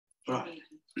Right.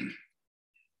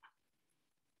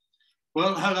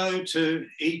 Well, hello to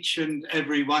each and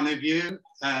every one of you,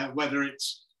 whether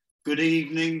it's good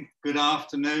evening, good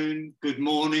afternoon, good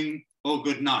morning, or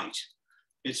good night.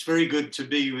 It's very good to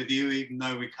be with you, even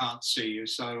though we can't see you.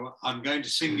 So I'm going to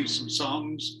sing you some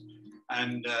songs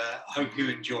and hope you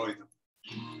enjoy them.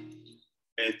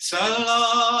 It's a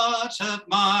lot of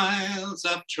miles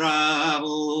I've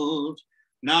travelled,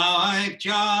 now I've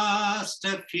just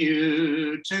a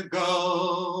few to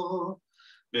go,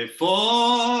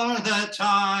 before that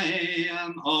I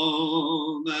am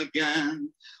home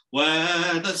again,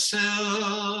 where the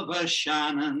silver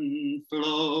Shannon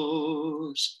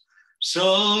flows.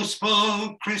 So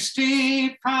spoke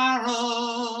Christy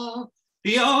Farrell,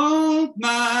 the old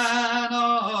man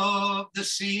of the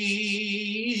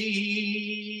sea.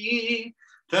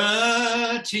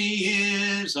 30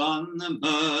 years on the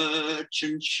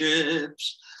merchant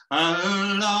ships, a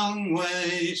long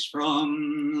ways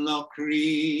from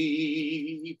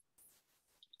Lochrie.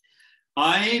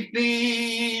 I've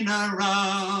been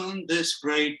around this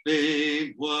great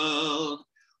big world,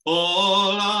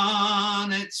 all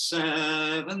on its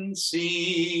 7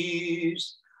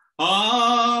 seas,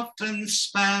 often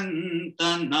spent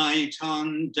the night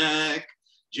on deck,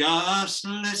 just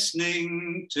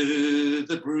listening to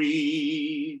the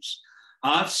breeze.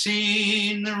 I've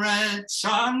seen the red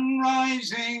sun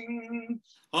rising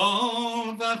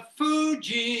over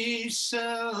Fuji's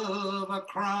silver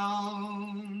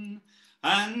crown,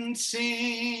 and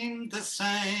seen the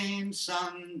same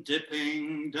sun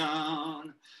dipping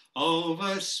down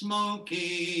over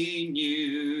smoky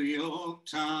New York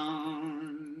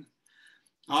town.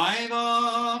 I've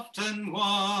often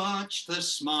watched the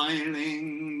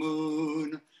smiling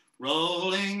moon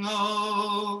rolling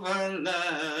over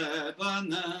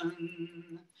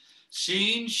Lebanon,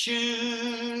 seen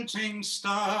shooting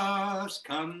stars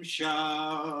come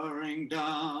showering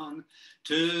down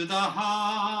to the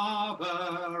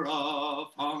harbour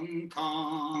of Hong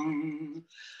Kong.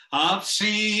 I've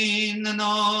seen the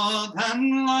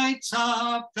northern lights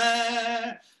up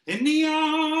there in the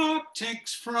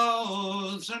Arctic's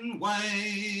frozen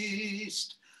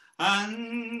waste,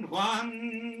 and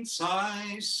once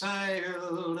I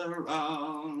sailed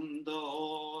around the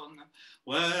Horn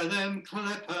where them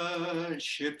clipper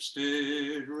ships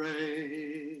did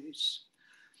race.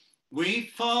 We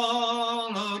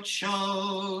followed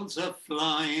shoals of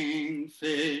flying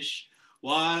fish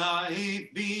while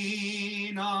I've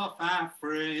been off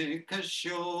Africa's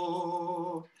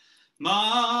shore,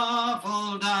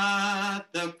 marvelled at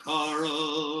the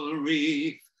coral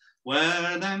reef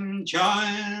where them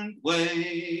giant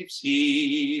waves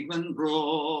heave and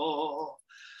roar.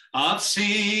 I've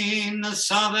seen the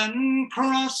Southern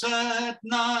Cross at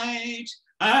night,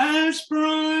 as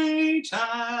bright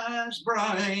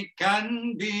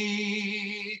can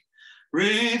be,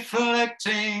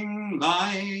 reflecting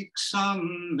like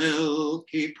some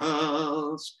milky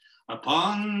pearls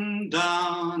upon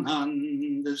down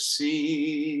under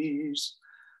seas.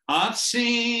 I've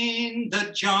seen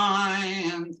the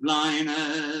giant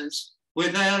liners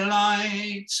with their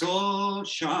lights all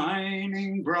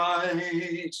shining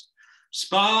bright,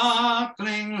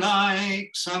 sparkling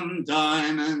like some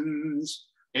diamonds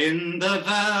in the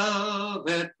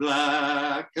velvet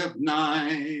black of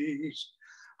night.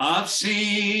 I've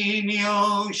seen the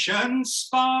ocean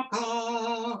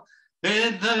sparkle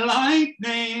with the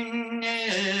lightning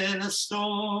in a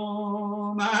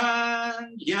storm,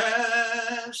 and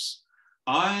yes,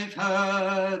 I've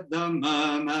heard the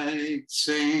mermaids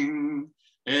sing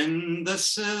in the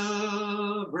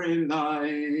silvery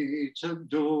light of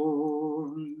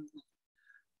dawn.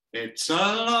 It's a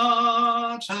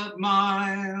lot of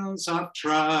miles I've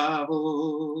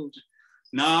travelled,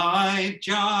 now I've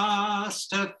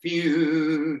just a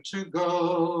few to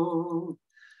go,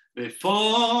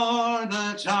 before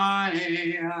that I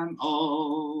am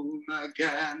home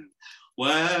again,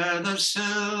 where the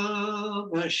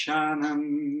silver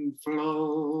Shannon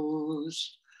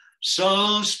flows.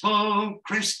 So spoke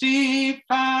Christy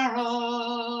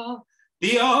Farrell,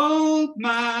 the old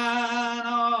man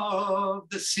of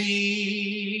the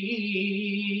sea.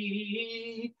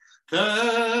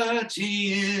 30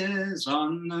 years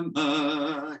on the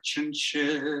merchant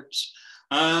ships,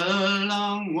 a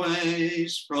long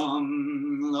ways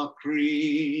from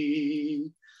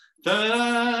Lochrie.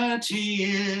 30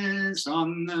 years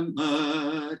on the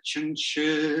merchant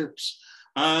ships,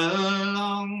 a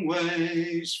long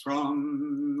ways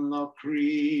from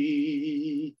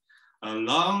Lochrie. A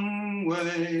long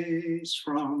ways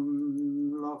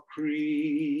from Lochrie.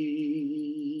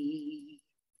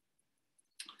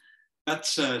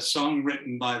 That's a song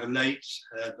written by the late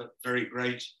but very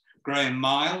great Graham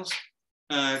Miles.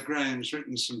 Graham's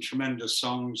written some tremendous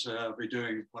songs. I'll be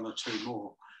doing one or two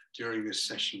more during this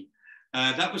session.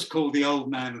 That was called The Old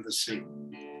Man of the Sea.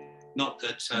 Not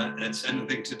that it's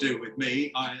anything to do with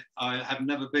me. I have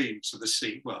never been to the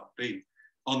sea. Well, been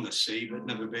on the sea, but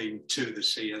never been to the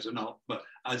sea as an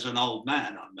old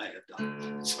man, I may have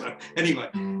done. So anyway,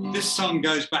 this song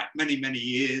goes back many, many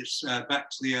years, back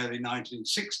to the early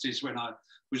 1960s when I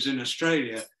was in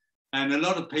Australia. And a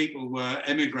lot of people were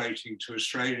emigrating to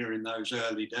Australia in those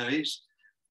early days,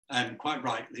 and quite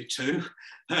rightly too.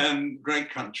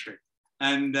 Great country.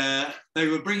 And they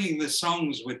were bringing the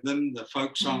songs with them, the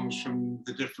folk songs from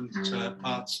the different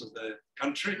parts of the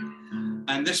country.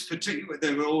 And this particular,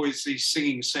 there were always these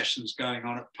singing sessions going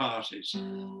on at parties.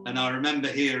 And I remember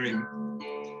hearing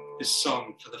this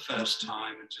song for the first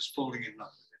time and just falling in love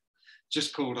with it.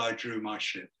 Just called I Drew My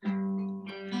Ship.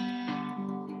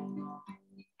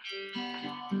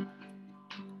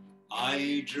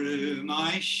 I drew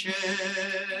my ship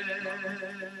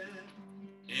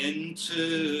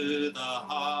into the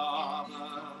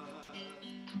harbour,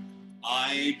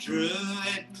 I drew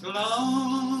it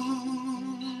close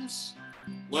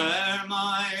where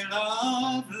my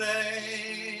love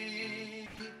lay.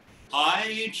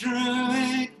 I drew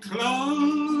it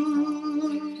close,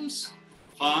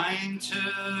 fine to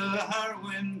her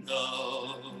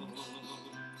window,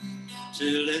 to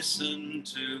listen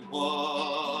to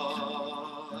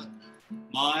what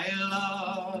my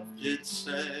love did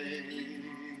say.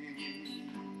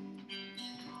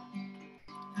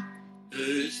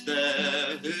 Who's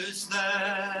there,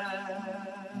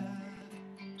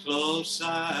 close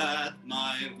at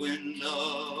my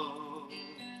window?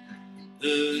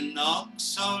 Who knocks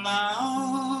so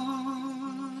loud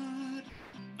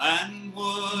and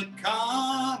would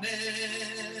come in?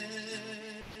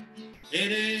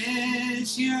 It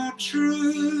is your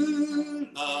true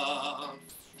love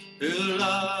who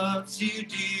loves you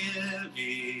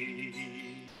dearly.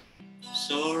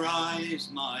 So rise,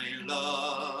 my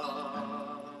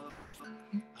love,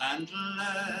 and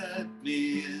let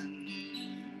me in.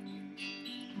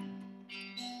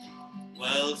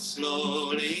 Well,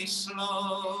 slowly, slowly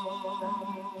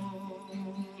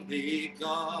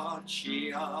got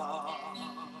she up,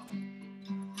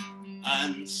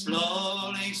 and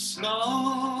slowly, slowly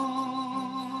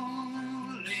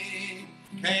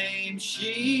came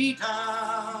she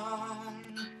down.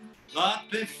 But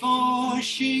before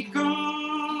she got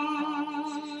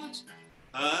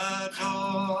her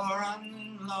door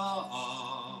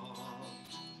unlocked,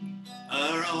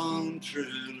 her own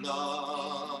true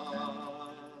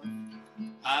love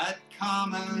had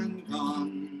come and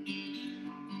gone.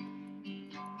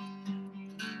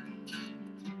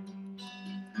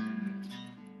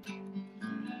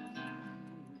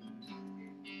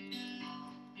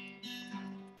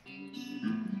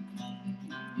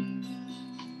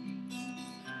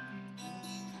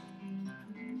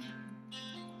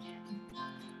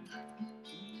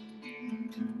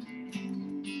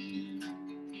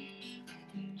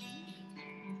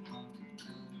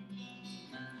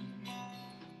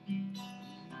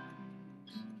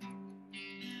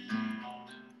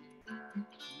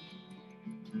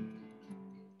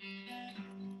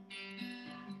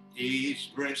 He's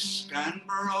brisk and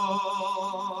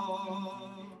broad,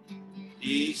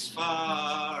 he's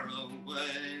far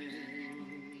away,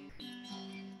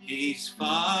 he's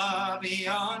far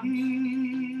beyond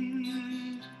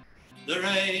the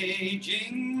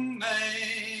raging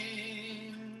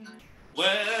main,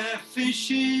 where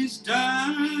fishes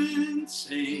dancing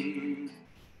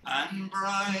and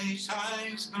bright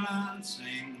eyes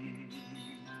glancing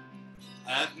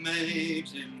have made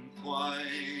him quite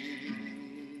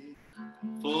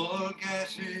forget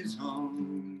his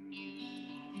home.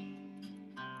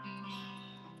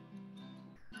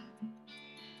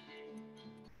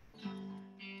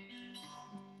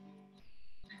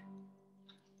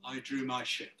 I Drew My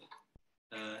Ship.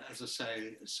 As I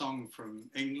say, a song from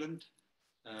England.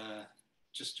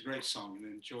 Just a great song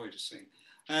and enjoy to sing.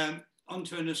 On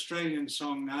to an Australian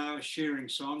song now, a shearing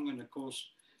song. And of course,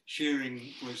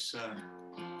 shearing was,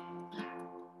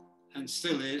 and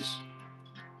still is,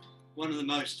 one of the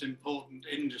most important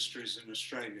industries in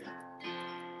Australia.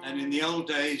 And in the old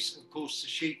days, of course, the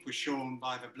sheep were shorn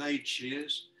by the blade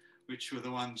shears, which were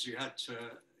the ones you had to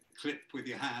clip with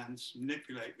your hands,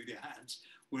 manipulate with your hands,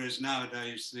 whereas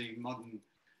nowadays the modern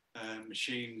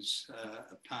machines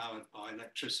are powered by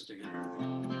electricity.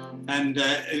 And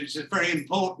it was very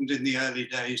important in the early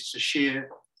days to shear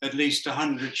at least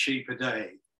 100 sheep a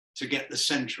day to get the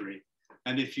century.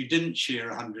 And if you didn't shear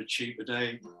 100 sheep a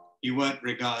day, you weren't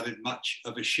regarded much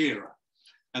of a shearer.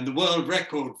 And the world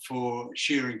record for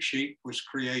shearing sheep was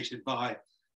created by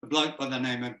a bloke by the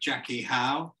name of Jackie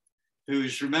Howe,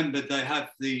 who's remembered they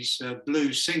have these blue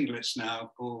singlets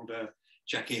now called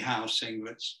Jackie Howe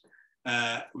singlets,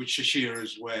 which the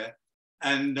shearers wear.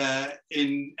 And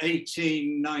in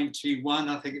 1891,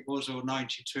 I think it was, or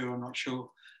 92, I'm not sure,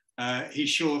 he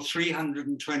shore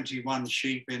 321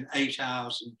 sheep in 8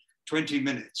 hours and 20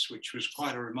 minutes, which was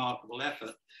quite a remarkable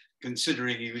effort,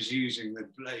 considering he was using the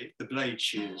blade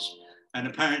shears. And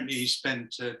apparently he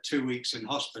spent 2 weeks in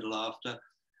hospital after,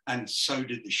 and so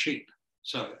did the sheep.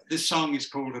 So this song is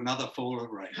called Another Fall of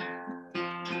Rain.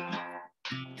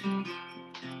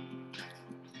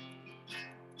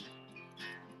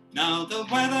 Now the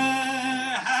weather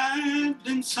had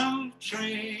been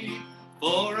sultry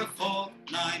for a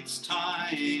fortnight's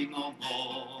time or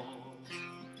more.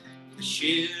 The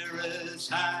shearers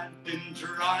had been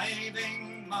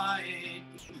driving mighty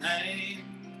pain,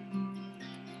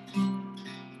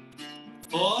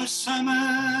 for some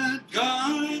had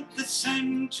got the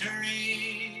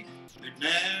century, who'd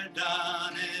ne'er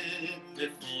done it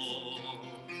before,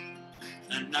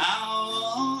 and now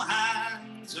all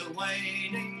hands are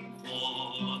waiting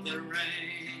for the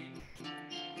rain.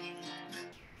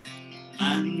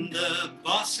 And the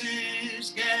boss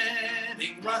is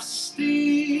getting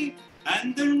rusty,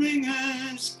 and the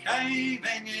ringer's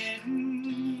caving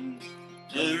in,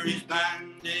 for his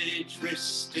bandaged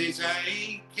wrist is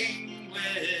aching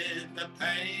with the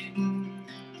pain.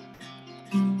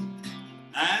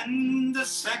 And the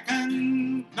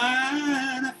second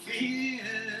man of fear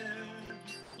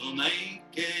will make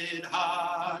it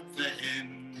hard for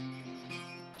him,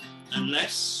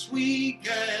 unless we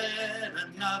get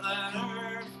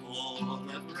another fall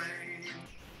of rain.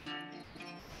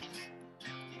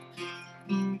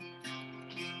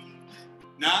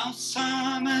 Now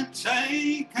some had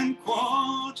taken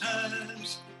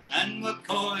quarters and were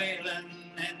coiling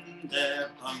in their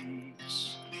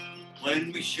bunks,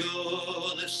 when we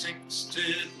shore the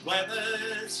 6-tooth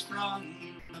weathers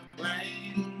from the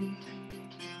plain.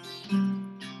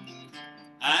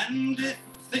 And if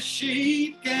the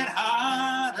sheep get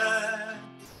harder,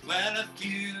 well, a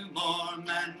few more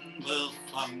men will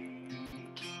funk,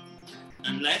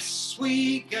 unless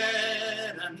we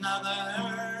get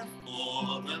another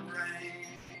fall of rain.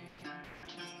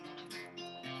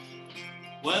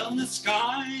 Well, the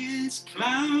sky is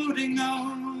clouding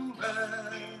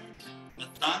over, the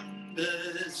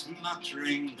thunder's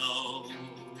muttering low,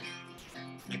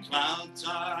 the clouds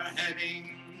are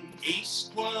heading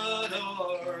eastward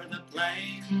o'er the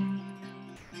plains,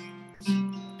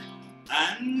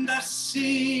 and I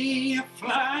see a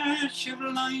flash of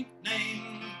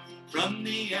lightning from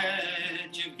the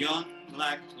edge of yon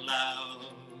black cloud,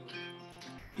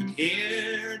 and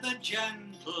hear the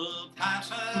gentle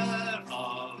patter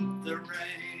of the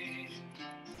rain.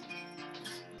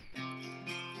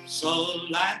 So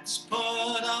lads, put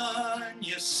on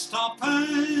your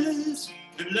stoppers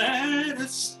and let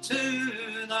us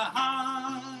to the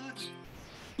heart.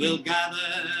 We'll gather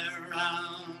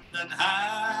round and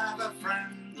have a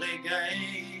friendly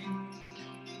game,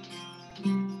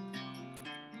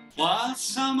 while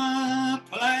some are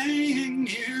playing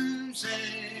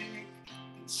music,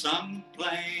 and some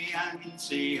play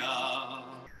NCR,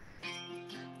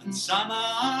 and some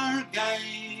are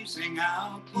gazing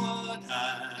outward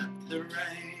at the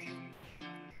rain.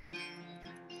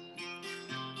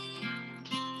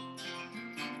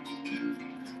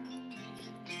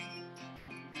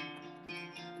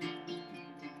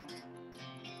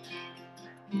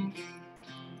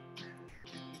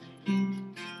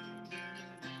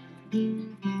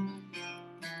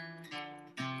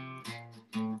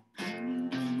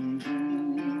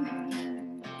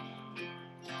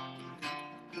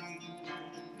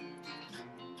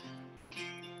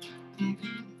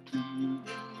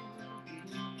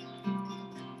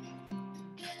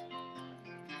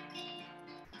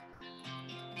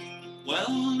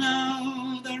 Well,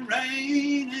 now the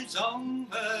rain is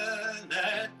over,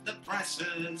 let the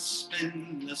presses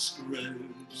spin the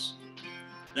screws,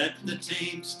 let the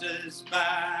teamsters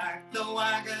back the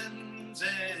wagons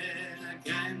in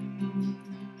again,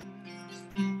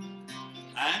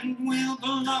 and we'll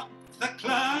block the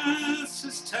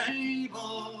classes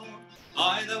table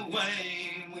by the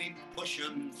way we push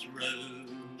 'em through,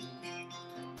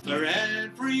 for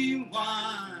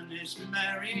everyone is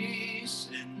merry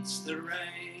since the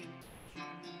rain,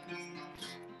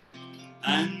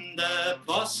 and the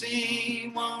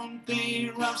bossy won't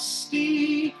be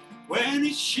rusty when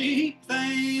his sheep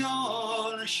they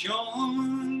all are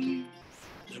shorn.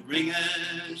 The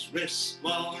Ringer's wrist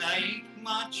won't ache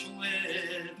much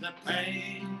with the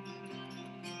pain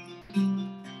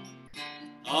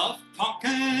of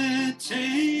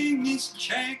pocketing his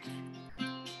cheque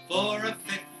for a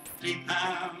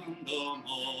 £50 or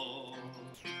more.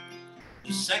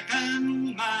 The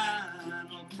second man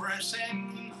will press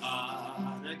him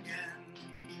hard again.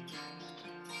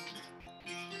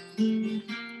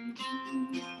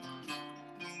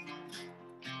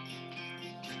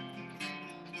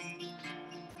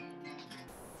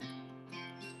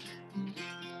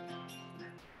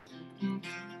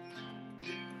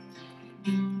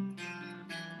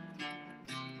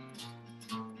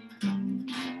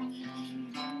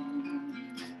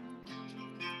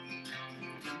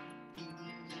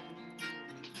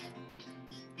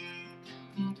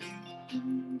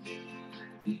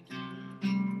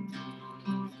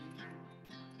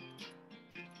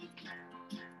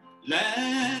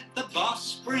 Let the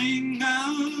boss bring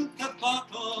out the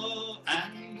bottle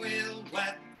and we'll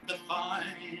wet the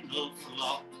final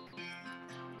flop.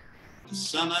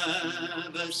 Some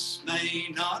of us may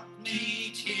not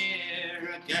meet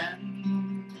here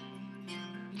again,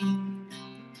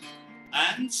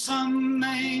 and some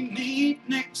may meet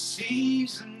next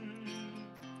season,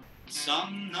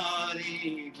 some not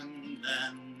even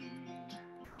then.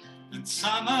 And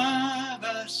some of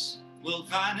us will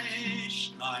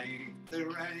vanish like the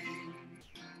rain,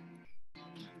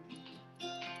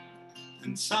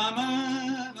 and some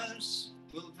of us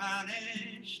will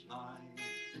vanish like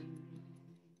the rain.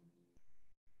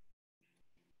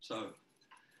 So,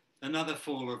 another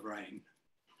fall of rain,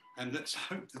 and let's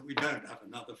hope that we don't have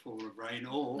another fall of rain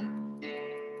or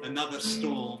another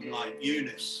storm like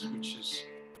Eunice, which has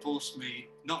forced me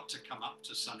not to come up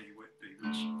to sunny Whitby,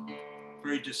 which I'm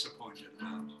very disappointed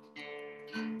about.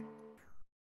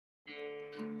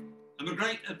 I'm a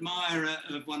great admirer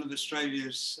of one of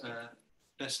Australia's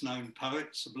best known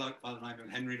poets, a bloke by the name of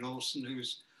Henry Lawson, who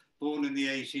was born in the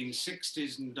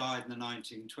 1860s and died in the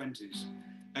 1920s.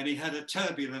 And he had a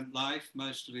turbulent life,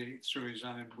 mostly through his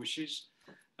own wishes.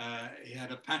 He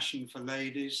had a passion for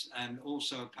ladies and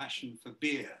also a passion for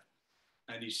beer.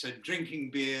 And he said,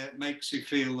 drinking beer makes you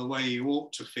feel the way you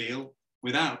ought to feel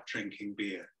without drinking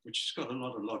beer, which has got a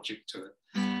lot of logic to it.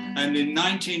 And in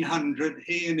 1900,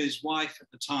 he and his wife at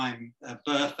the time,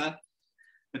 Bertha,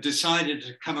 decided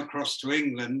to come across to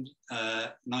England,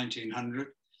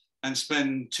 1900, and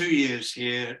spend 2 years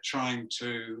here trying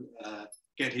to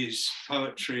get his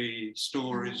poetry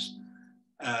stories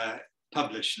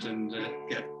published and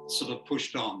get sort of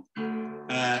pushed on.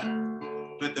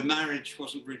 But the marriage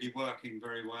wasn't really working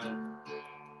very well.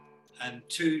 And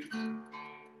two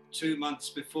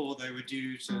months before they were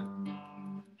due to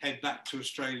head back to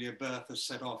Australia, Bertha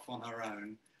set off on her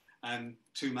own, and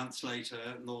 2 months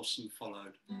later, Lawson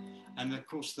followed. And of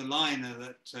course, the liner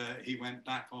that he went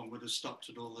back on would have stopped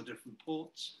at all the different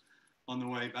ports on the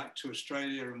way back to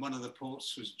Australia, and one of the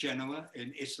ports was Genoa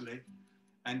in Italy.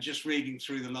 And just reading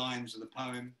through the lines of the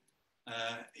poem,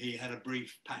 he had a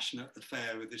brief, passionate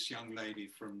affair with this young lady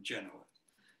from Genoa.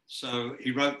 So he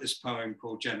wrote this poem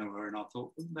called Genoa, and I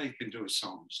thought, well, they can do a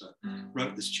song. So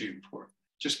wrote this tune for it,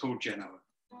 just called Genoa.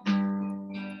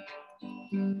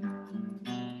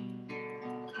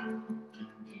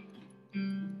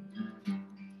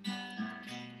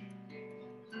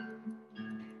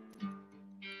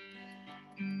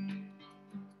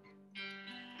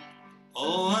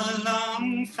 Oh, a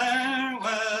long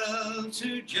farewell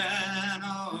to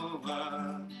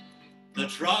Genoa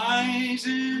that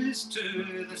rises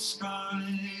to the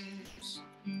skies,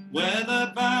 where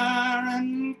the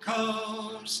barren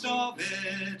coast of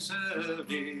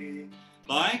Italy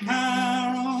like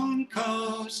our own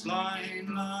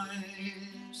coastline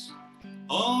lies.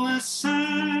 Oh, a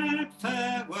sad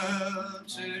farewell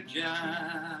to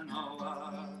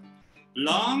Genoa,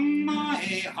 long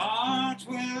my heart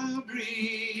will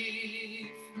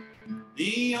grieve,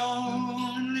 the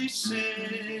only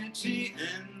city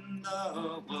in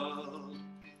the world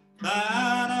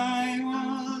that I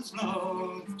was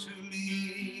loath to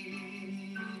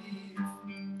leave.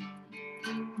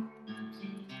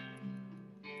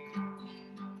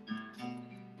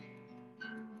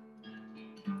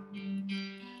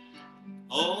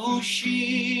 Oh,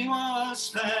 she was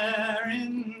fair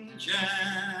in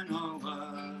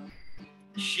Genoa,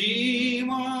 she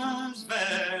was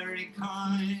very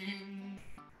kind.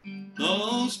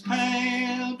 Those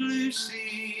pale blue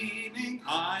seeming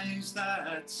eyes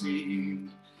that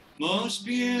seemed most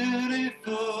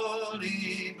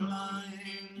beautifully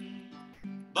blind,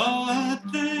 but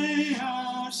they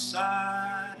are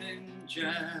sad in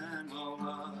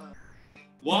Genoa.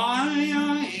 Why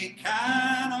I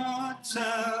cannot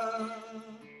daughter.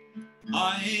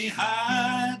 I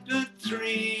had but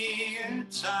 3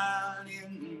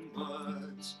 Italian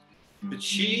words, but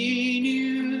she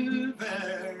knew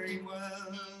very well.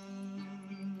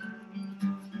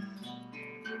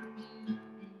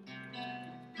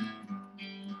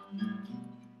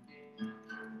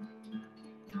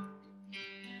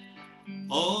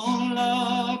 All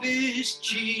love is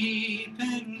cheap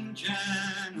in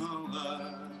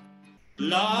Genoa,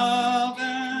 love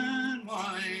and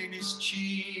wine is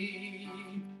cheap,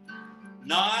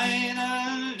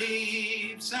 neither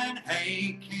leaves an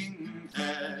aching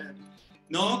head,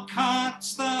 nor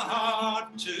cuts the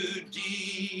heart too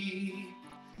deep,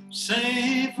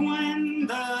 save when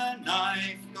the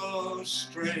knife goes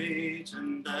straight,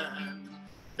 and then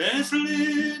there's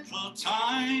little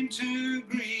time to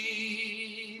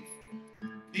grieve.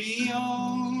 The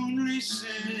only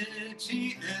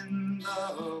city in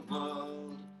the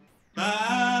world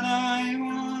that I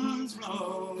was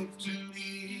loath to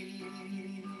leave.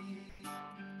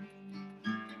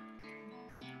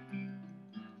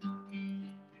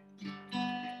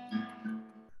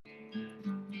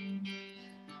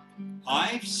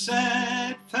 I've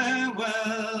said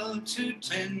farewell to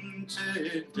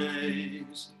tinted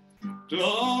days,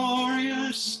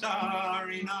 glorious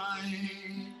starry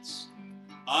nights.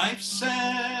 I've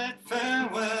said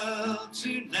farewell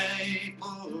to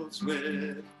Naples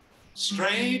with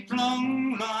straight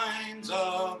long lines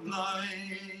of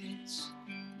lights,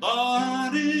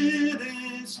 but it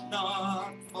is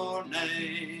not for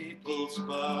Naples,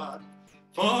 but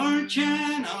for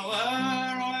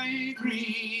Genoa I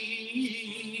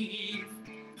grieve,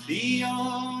 the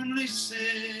only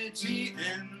city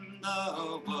in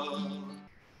the world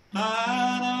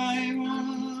that I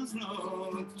was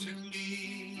loath to leave.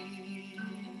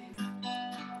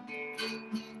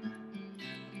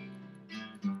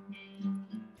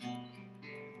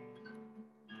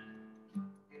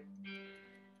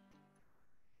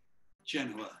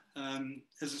 Genoa,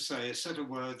 as I say, a set of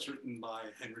words written by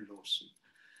Henry Lawson.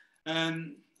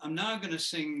 I'm now going to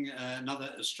sing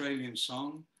another Australian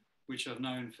song, which I've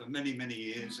known for many, many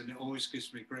years, and it always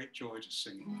gives me great joy to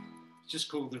sing. It's just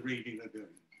called The Reedy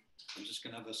Lagoon. I'm just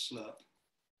going to have a slurp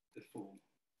before.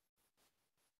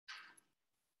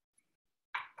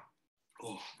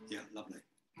 Oh, yeah, lovely.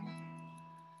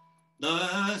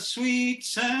 The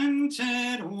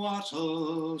sweet-scented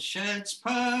wattle sheds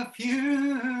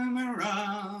perfume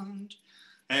around,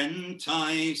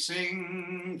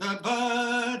 enticing the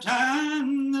bird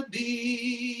and the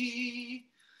bee,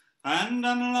 and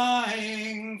I'm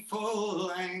lying full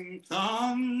length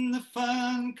on the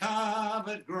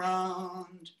fern-covered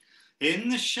ground, in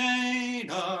the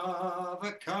shade of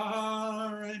a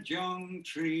carajong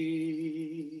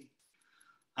tree.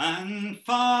 And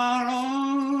far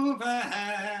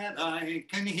overhead I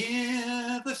can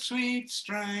hear the sweet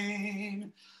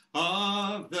strain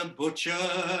of the butcher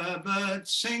bird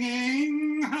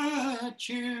singing her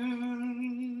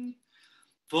tune.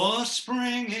 For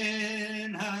spring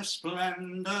in her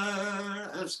splendor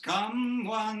has come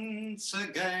once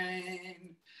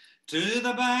again to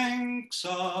the banks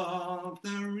of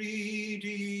the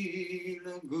reedy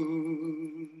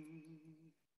lagoon.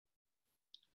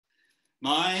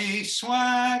 My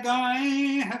swag I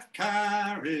have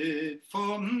carried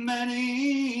for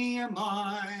many a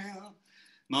mile,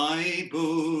 my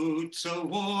boots are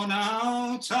worn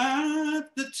out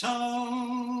at the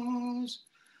toes,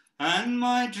 and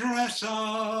my dress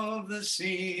of the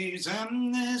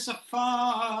season is a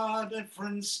far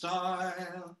different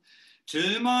style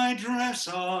to my dress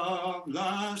of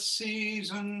last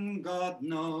season, God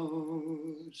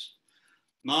knows.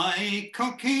 My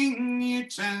cooking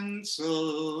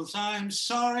utensils, I'm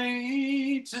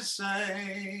sorry to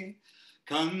say,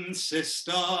 consist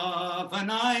of a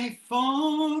knife,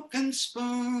 fork and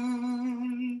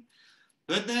spoon,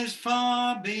 but there's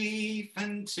far beef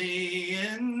and tea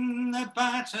in the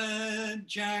battered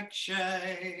jack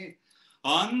shay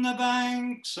on the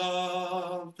banks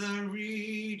of the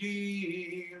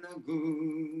reedy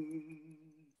lagoon.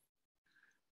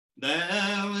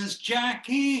 There was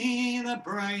Jackie the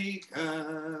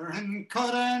breaker, and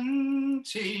couldn't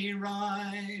he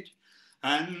ride,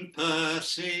 and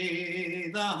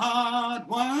Percy the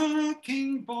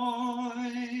hard-working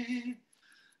boy,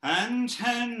 and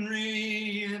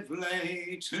Henry of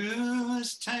late, who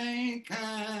has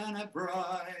taken a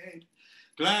bride,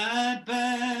 glad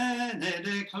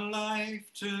Benedict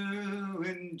life to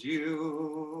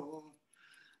endure.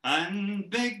 And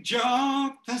Big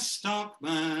Jock the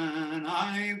stockman,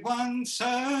 I once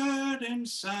heard him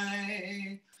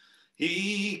say,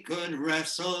 He could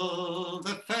wrestle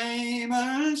the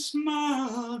famous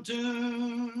Muldoon,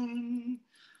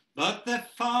 but they're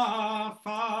far,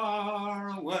 far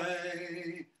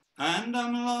away, and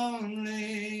I'm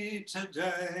lonely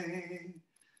today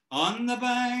on the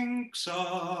banks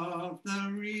of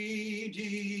the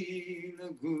reedy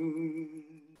lagoon.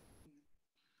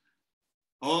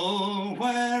 Oh,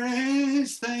 where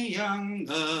is the young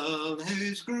girl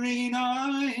whose green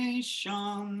eyes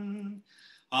shone?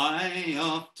 I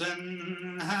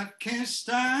often have kissed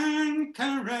and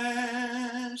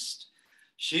caressed.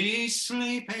 She's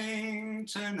sleeping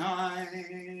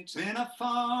tonight in a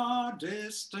far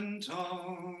distant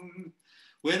home,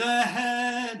 with her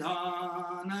head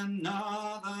on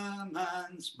another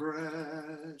man's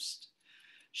breast.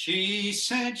 She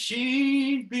said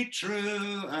she'd be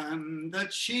true and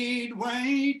that she'd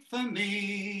wait for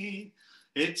me.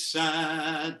 It's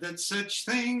sad that such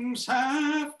things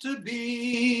have to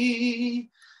be,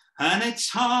 and it's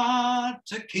hard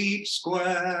to keep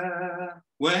square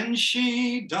when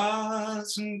she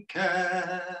doesn't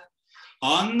care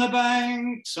on the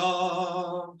banks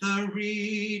of the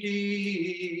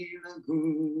reedy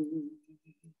lagoon.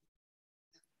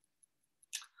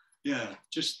 Yeah,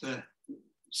 just a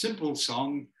simple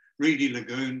song, Reedy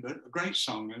Lagoon, but a great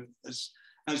song. And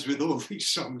as with all these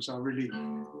songs, I really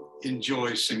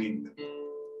enjoy singing them.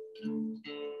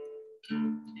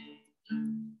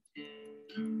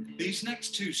 These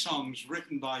next two songs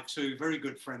written by two very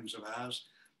good friends of ours.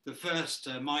 The first,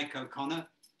 Mike O'Connor,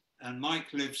 and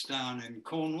Mike lives down in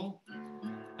Cornwall.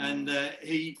 And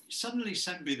he suddenly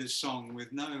sent me this song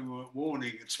with no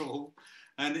warning at all.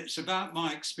 And it's about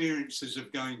my experiences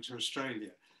of going to Australia.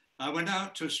 I went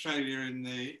out to Australia in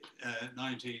the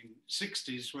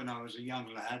 1960s when I was a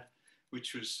young lad,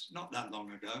 which was not that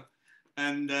long ago.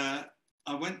 And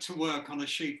I went to work on a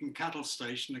sheep and cattle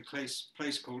station, a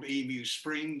place called Emu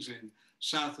Springs in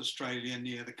South Australia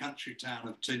near the country town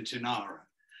of Tintinara.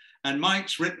 And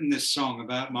Mike's written this song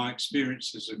about my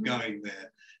experiences of going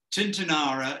there.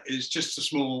 Tintinara is just a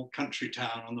small country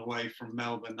town on the way from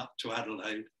Melbourne up to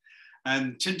Adelaide.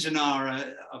 And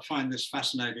Tintinara, I find this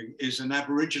fascinating, is an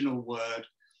Aboriginal word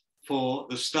for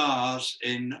the stars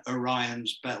in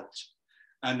Orion's belt.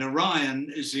 And Orion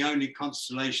is the only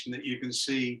constellation that you can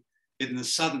see in the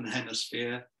southern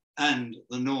hemisphere and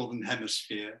the northern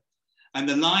hemisphere. And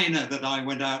the liner that I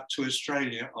went out to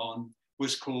Australia on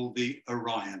was called the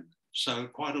Orion. So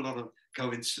quite a lot of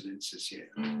coincidences here.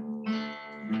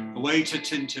 Away to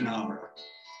Tintinara.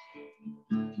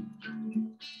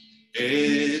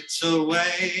 It's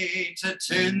away to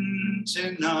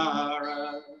Tintinara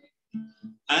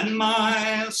and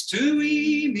miles to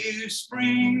Emu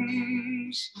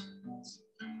Springs.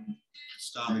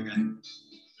 Start again.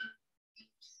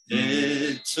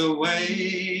 It's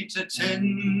away to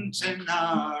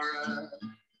Tintinara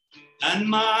and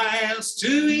miles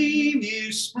to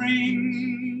Emu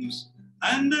Springs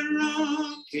and a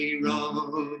rocky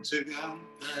road to go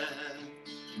there.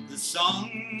 The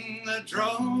song the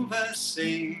drover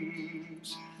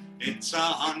sings, it's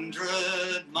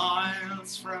 100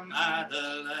 miles from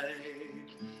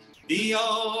Adelaide. The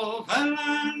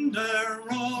overlander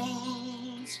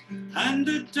rolls and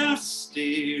a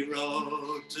dusty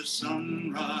road to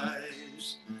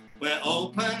sunrise, where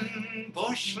open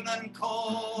bushland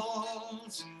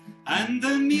calls and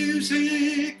the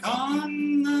music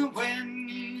on the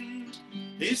wind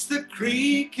is the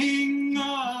creaking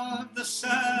of the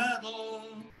saddle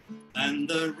and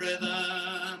the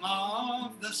rhythm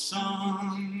of the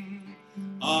song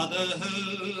are the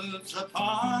hooves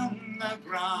upon the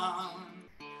ground,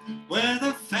 where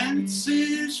the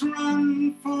fences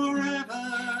run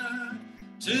forever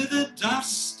to the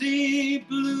dusty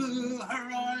blue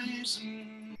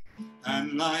horizon,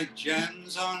 and like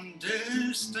gems on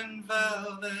distant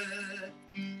velvet,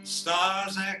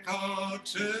 stars echo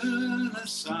to the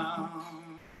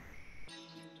sound.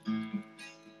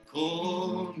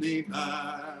 Call me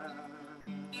back.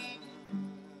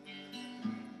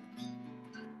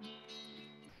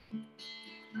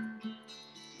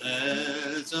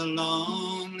 There's a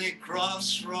lonely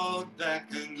crossroad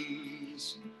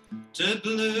beckons to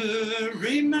blue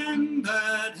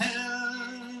remembered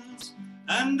hills,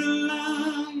 and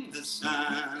along the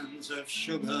sands of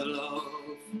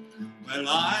Sugarloaf, where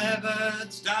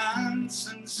lyrebirds dance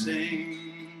and sing,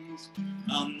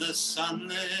 on the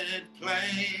sunlit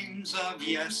plains of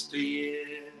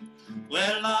yesteryear,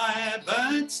 where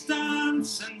lyrebirds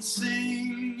dance and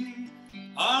sing,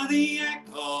 are the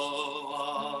echo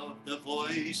of the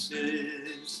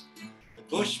voices the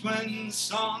bushmen's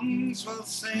songs will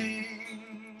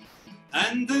sing,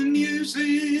 and the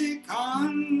music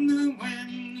on the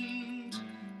wind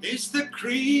is the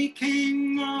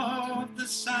creaking of the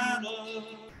saddle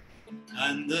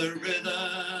and the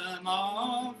rhythm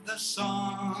of the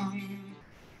song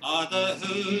are the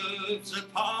hooves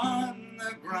upon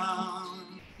the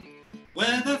ground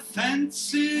where the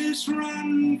fences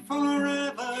run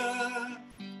forever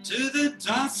to the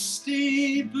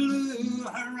dusty blue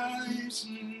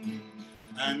horizon,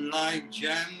 and like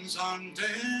gems on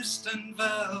distant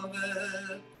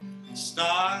velvet,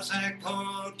 stars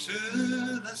echo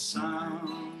to the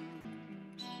sound.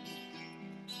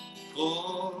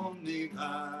 Call me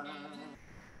back.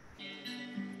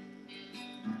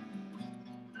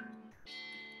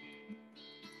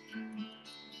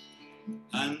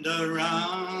 And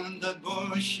around the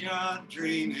bush you're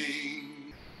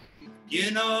dreaming,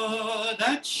 you know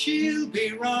that she'll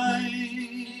be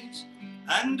right.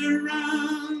 And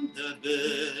around the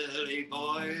billy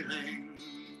boiling,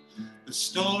 the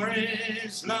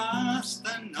stories last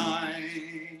the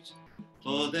night.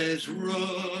 For there's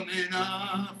room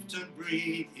enough to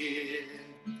breathe here,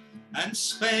 and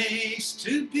space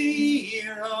to be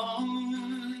your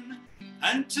own,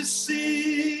 and to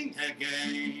sing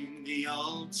again the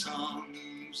old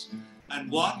songs, and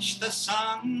watch the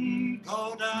sun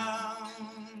go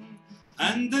down,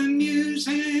 and the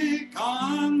music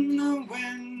on the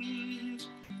wind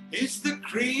is the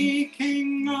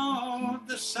creaking of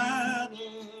the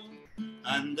saddle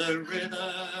and the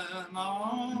rhythm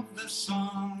of the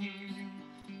song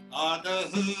are the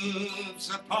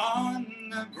hooves upon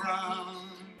the ground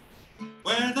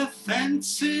where the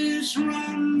fences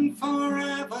run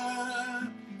forever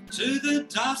to the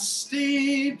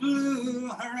dusty blue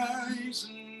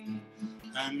horizon,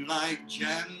 and like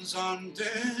gems on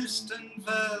distant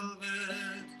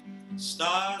velvet,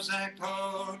 stars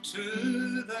echo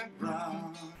to the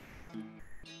ground.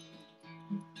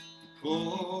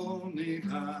 Call me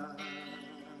back.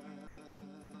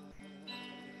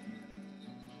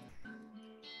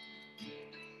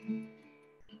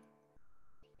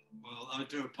 Well, I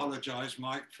do apologise,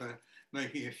 Mike, for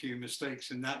making a few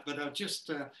mistakes in that, but I just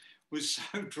was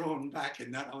so drawn back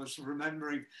in that. I was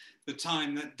remembering the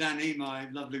time that Danny, my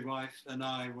lovely wife, and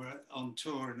I were on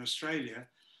tour in Australia,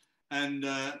 and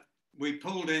we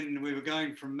pulled in, we were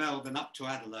going from Melbourne up to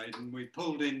Adelaide, and we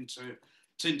pulled into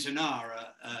Tintinara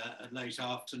at late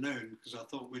afternoon because I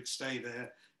thought we'd stay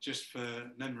there just for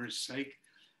memory's sake.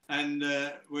 And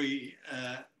we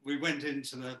went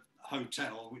into the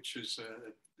hotel, which was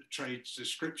a Trades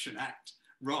Description Act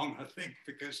wrong, I think,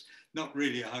 because not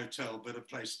really a hotel, but a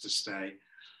place to stay.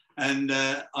 And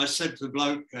I said to the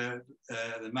bloke, the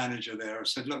manager there, I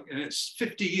said, look, it's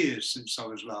 50 years since I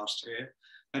was last here.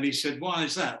 And he said, why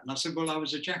is that? And I said, well, I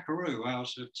was a jackaroo. I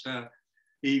was at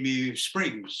Emu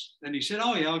Springs. And he said,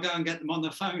 oh yeah, I'll go and get them on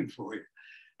the phone for you.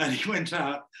 And he went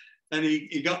out and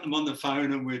he got them on the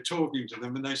phone and we're talking to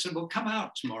them. And they said, well, come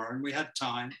out tomorrow. And we had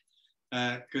time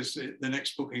because the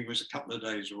next booking was a couple of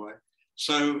days away.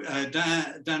 So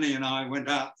Danny and I went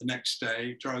out the next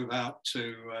day, drove out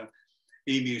to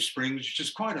Emu Springs, which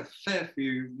is quite a fair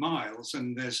few miles,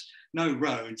 and there's no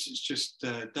roads, it's just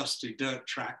a dusty dirt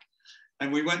track.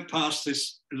 And we went past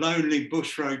this lonely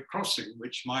bush road crossing,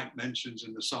 which Mike mentions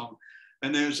in the song,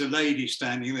 and there was a lady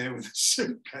standing there with a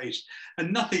suitcase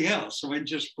and nothing else. I went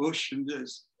just bush,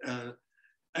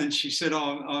 and she said,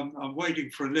 oh, I'm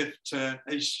waiting for a lift.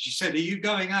 And she said, are you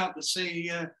going out to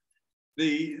see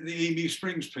the Emu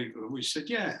Springs people? And we said,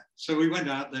 yeah. So we went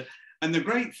out there. And the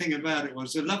great thing about it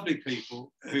was the lovely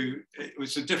people who, it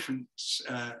was a different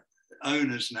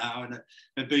owners now, and it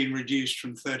had been reduced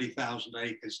from 30,000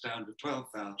 acres down to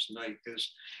 12,000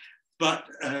 acres. But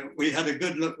we had a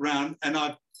good look round, and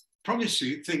I promise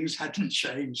you things hadn't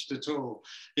changed at all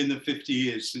in the 50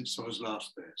 years since I was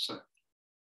last there. So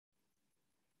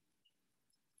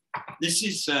this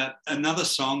is another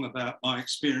song about my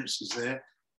experiences there.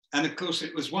 And of course,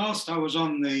 it was whilst I was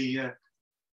on the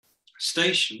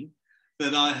station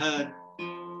that I heard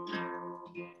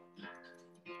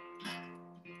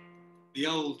the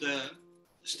old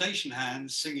station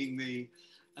hands singing the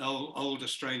old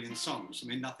Australian songs. I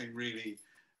mean, nothing really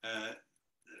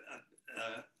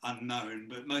unknown,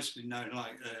 but mostly known,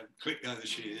 like Click Go the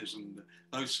Shears and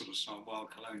those sort of songs, Wild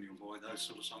Colonial Boy, those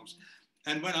sort of songs.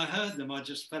 And when I heard them, I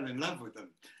just fell in love with them.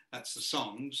 That's the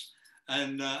songs.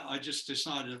 And I just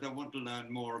decided I want to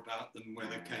learn more about them, where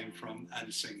they came from,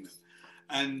 and sing them.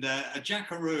 And a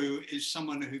jackaroo is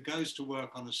someone who goes to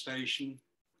work on a station,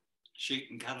 sheep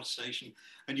and cattle station,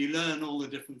 and you learn all the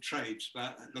different trades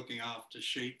about looking after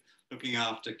sheep, looking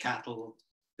after cattle,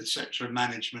 etc.,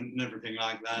 management and everything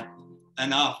like that.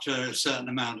 And after a certain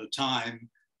amount of time,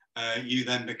 you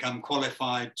then become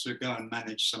qualified to go and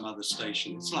manage some other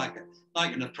station. It's like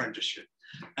an apprenticeship.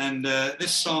 And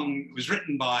this song was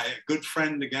written by a good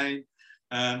friend again,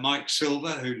 Mike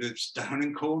Silver, who lives down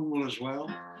in Cornwall as well.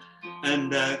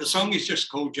 And the song is just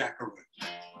called Jackaroo.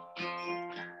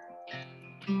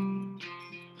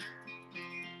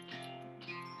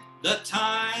 The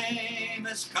time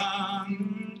has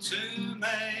come to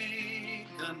make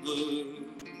a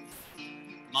move.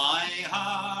 My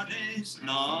heart is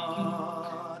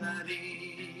not at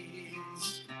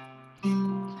ease.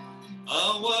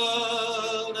 A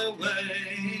world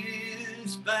away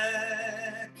is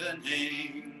beckoning,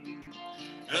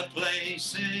 the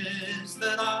places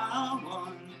that I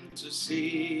want to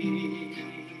see.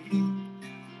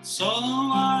 So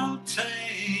I'll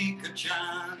take a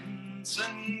chance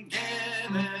and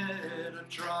give it a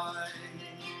try.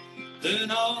 Who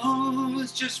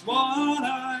knows just what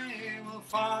I will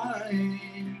find?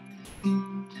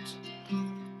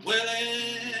 Will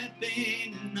it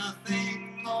be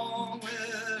nothing or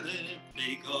will it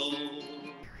be gold?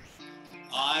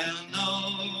 I'll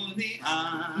know the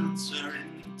answer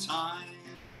in time.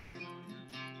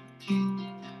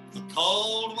 The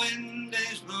cold wind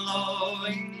is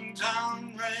blowing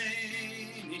down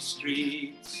rainy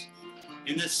streets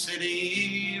in the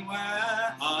city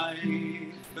where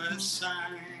I first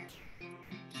sang.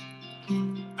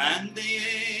 And the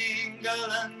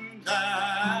England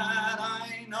that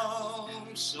I know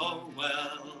so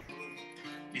well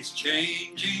is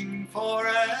changing for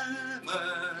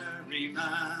every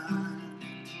man.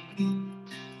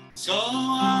 So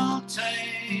I'll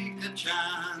take a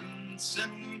chance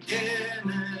and give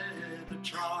it a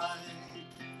try.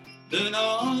 Who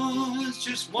knows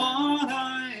just what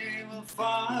I will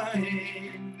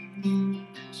find?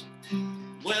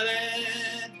 Will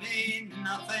it be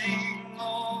nothing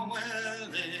or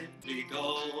will it be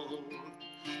gold?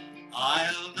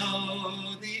 I'll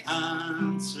know the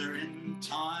answer in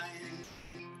time.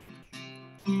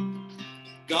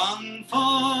 Gone for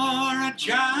a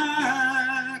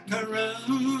jackaroo,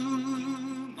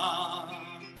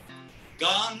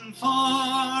 gone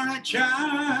for a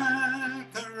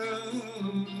jackaroo.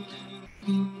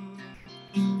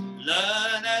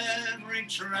 Learn every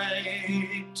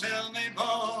trade till my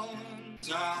bones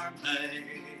are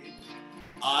made.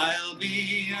 I'll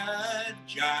be a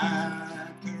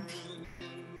jackaroo.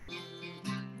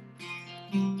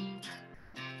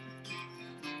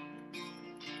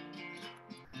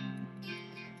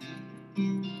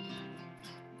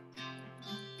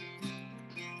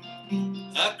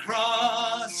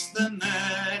 Across the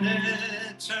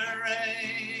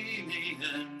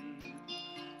Mediterranean,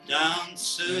 down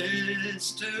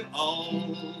Suez to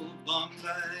old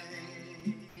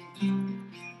Bombay,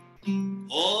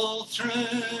 all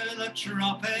through the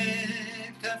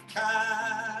Tropic of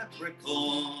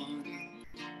Capricorn,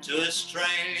 to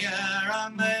Australia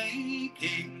I'm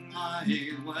making my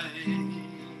way.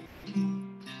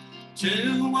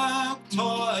 To work,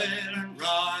 toil and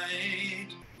ride,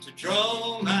 to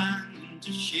drove and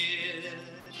to shear,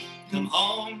 come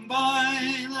home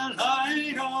by the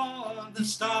light of the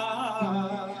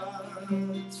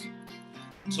stars.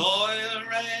 Toil,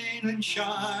 rain and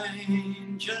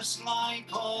shine, just like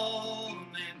all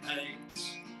my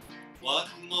mates. What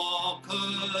more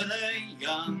could a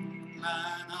young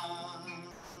man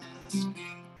ask?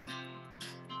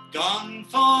 Gone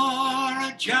for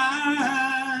a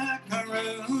jackaroo,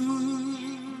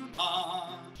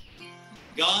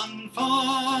 gone for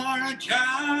a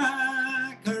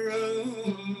jackaroo.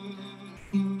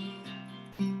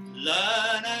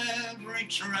 Learn every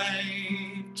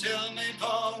trade till my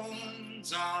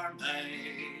bones are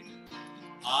made.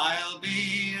 I'll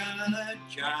be a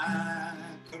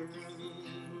jackaroo.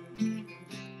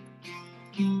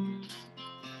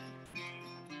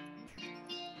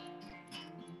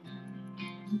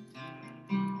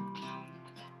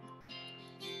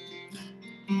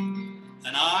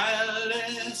 And I'll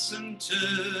listen to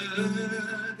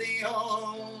the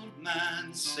old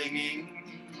man singing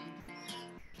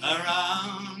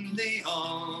around the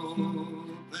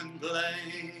open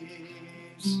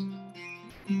blaze.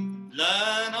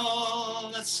 Learn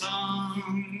all the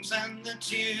songs and the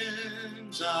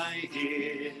tunes I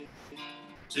hear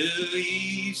to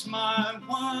ease my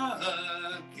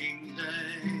working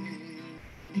day.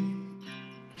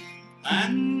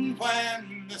 And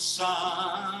when the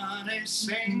sun is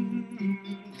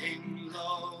sinking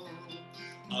low,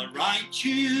 I'll write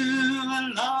you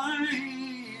a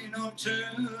line or two.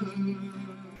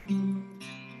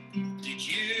 Did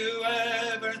you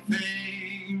ever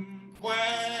think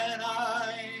when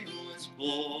I was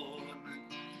born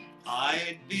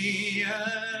I'd be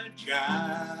a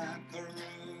jackaroo.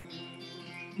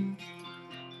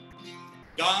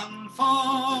 Gone for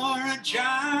a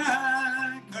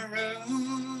jackaroo.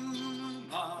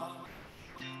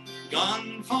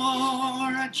 Gone for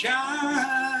a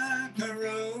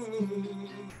jackaroo.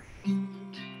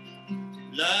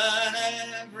 Learn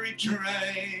every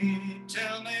trade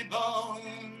till my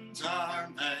bones are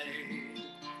made.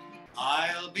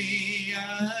 I'll be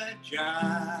a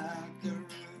jackaroo.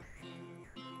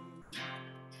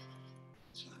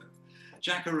 So,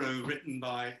 Jackaroo, written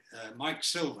by Mike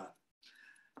Silver.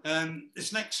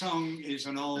 This next song is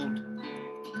an old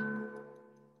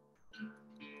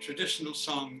traditional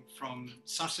song from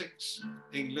Sussex,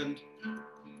 England,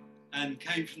 and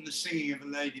came from the singing of a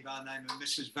lady by the name of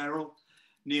Mrs. Verrill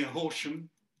near Horsham,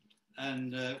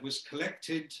 and was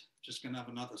collected, just going to have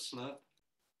another slurp,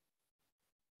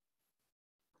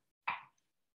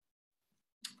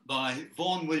 by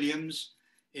Vaughan Williams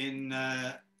in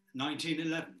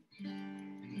 1911,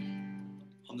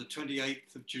 on the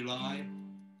 28th of July,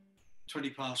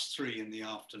 3:20 in the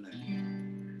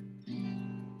afternoon.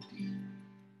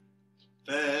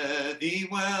 Fare thee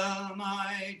well,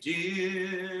 my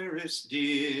dearest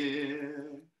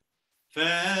dear,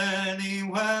 fare thee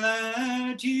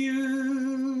well,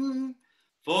 adieu,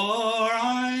 for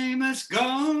I must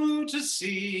go to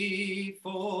sea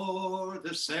for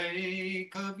the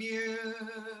sake of you.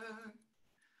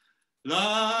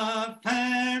 Love,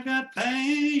 spare the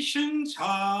patient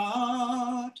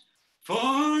heart,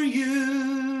 for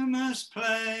you must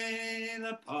play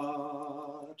the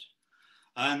part,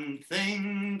 and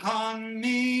think on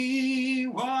me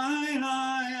while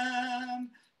I am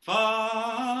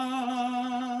far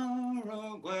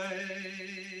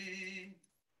away.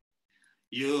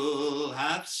 You'll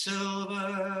have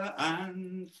silver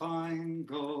and fine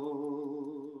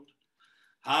gold,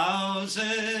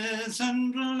 houses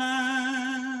and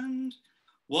land.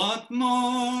 What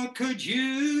more could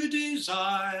you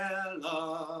desire,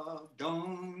 love?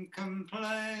 Don't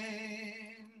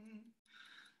complain.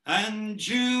 And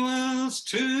jewels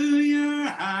to your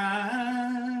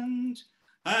hand,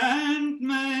 and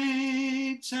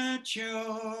maids at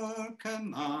your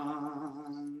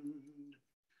command.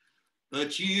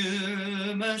 But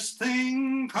you must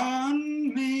think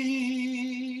on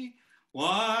me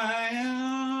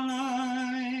while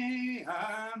I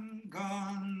am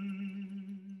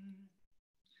gone.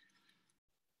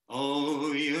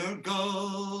 Oh, your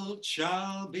gold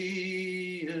shall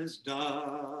be as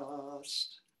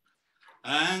dust,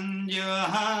 and your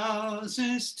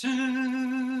houses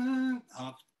too.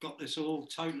 I've got this all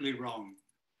totally wrong.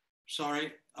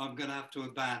 Sorry, I'm going to have to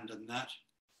abandon that.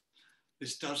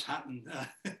 This does happen.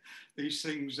 These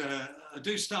things, I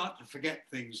do start to forget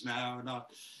things now, and I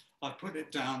put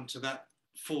it down to that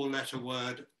 4-letter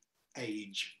word,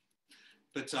 age.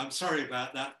 But I'm sorry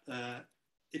about that.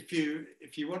 If you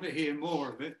want to hear more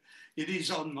of it, it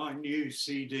is on my new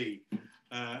CD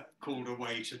called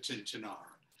Away to Tintinara.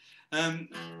 I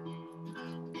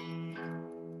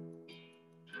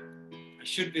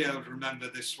should be able to remember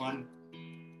this one.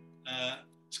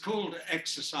 It's called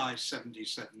Exercise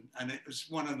 77, and it was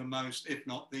one of the most, if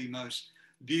not the most,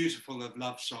 beautiful of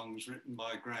love songs written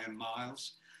by Graham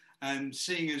Miles. And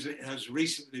seeing as it has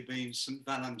recently been St.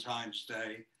 Valentine's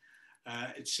Day,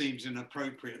 it seems an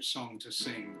appropriate song to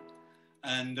sing.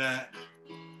 And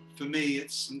for me,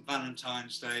 it's St.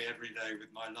 Valentine's Day every day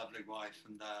with my lovely wife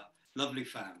and lovely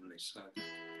family. So,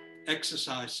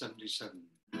 Exercise 77.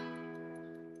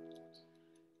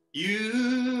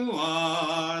 You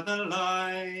are the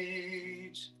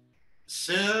light,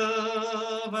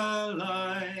 silver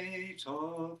light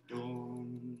of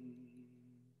dawn.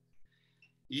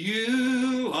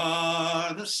 You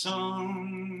are the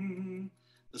song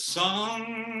the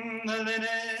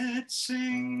linnet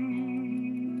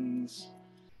sings.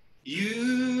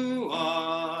 You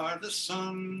are the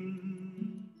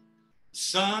sun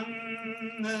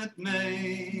that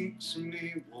makes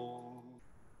me warm.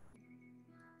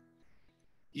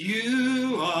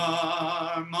 You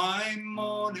are my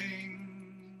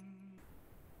morning.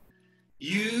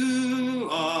 You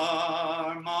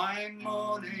are my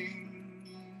morning.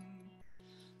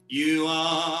 You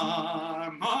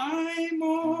are my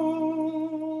morning.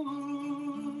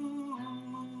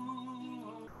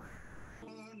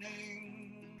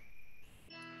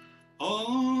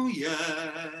 Oh,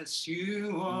 yes,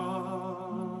 you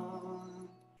are.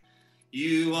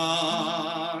 You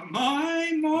are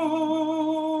my morning.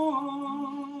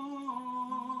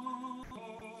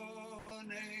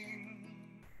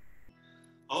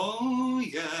 Oh,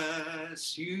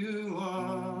 yes, you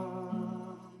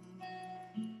are.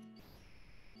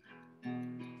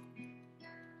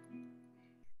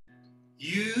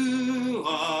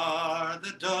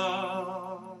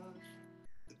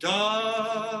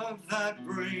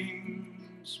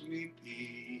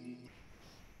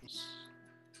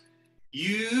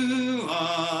 You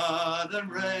are the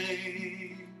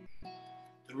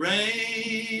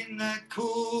rain that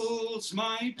cools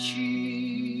my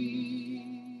cheek.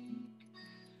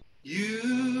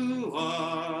 You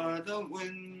are the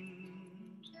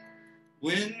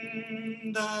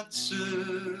wind that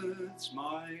soothes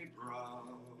my brow.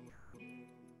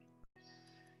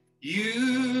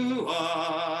 You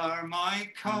are my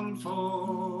comfort.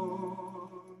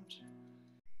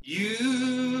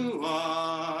 You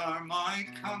are my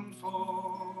comfort.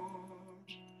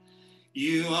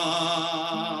 You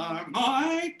are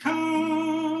my comfort.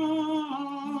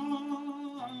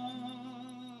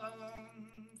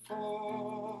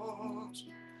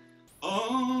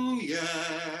 Oh,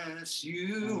 yes,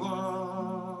 you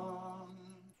are.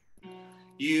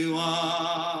 You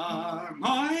are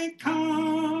my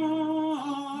comfort.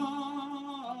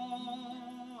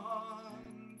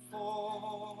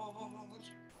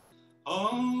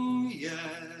 Oh,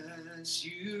 yes,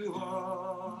 you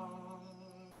are.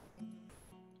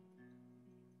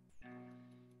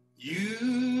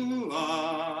 You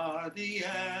are the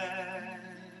air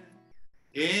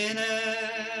in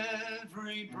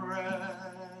every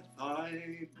breath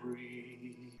I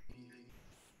breathe.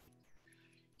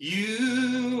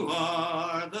 You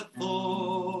are the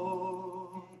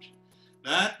thought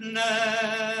that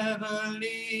never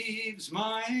leaves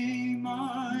my mind.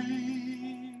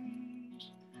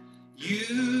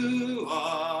 You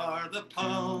are the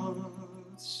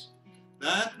pulse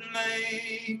that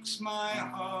makes my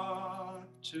heart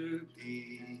to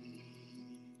beat.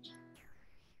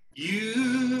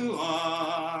 You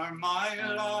are my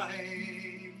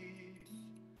life.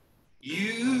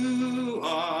 You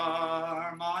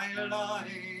are my life.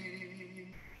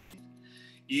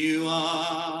 You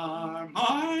are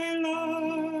my life.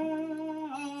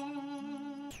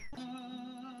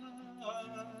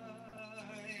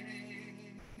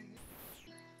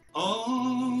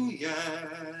 Oh,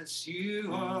 yes,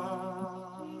 you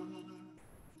are.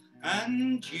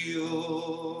 And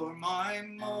you're my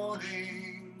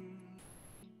morning.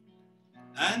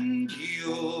 And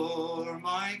you're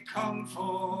my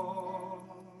comfort.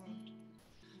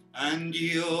 And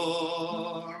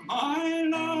you're my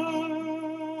life.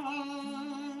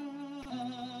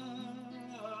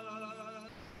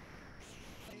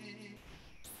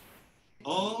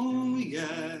 Oh,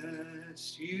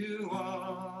 yes, you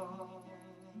are.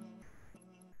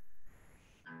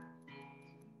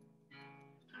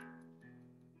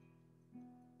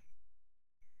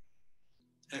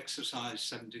 Exercise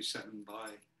 77 by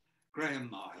Graham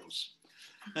Miles.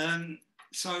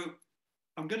 So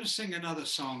I'm going to sing another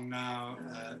song now,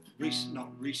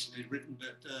 not recently written,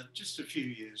 but just a few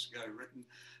years ago written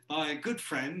by a good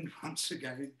friend, once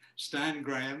again, Stan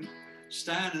Graham.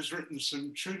 Stan has written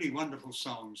some truly wonderful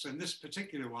songs, and this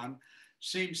particular one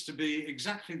seems to be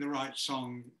exactly the right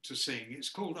song to sing. It's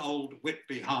called Old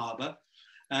Whitby Harbour,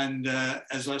 and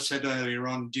as I said earlier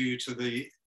on, due to the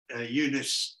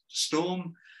Eunice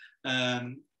storm,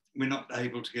 we're not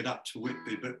able to get up to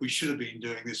Whitby, but we should have been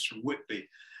doing this from Whitby.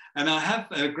 And I have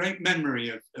a great memory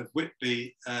of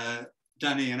Whitby.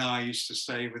 Danny and I used to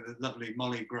stay with the lovely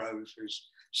Molly Grove, who's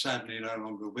sadly no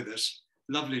longer with us,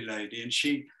 lovely lady. And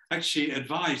she actually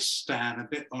advised Stan a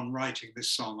bit on writing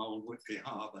this song, Old Whitby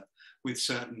Harbour, with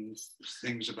certain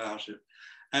things about it.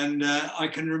 And I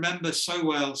can remember so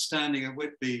well standing at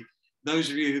Whitby. Those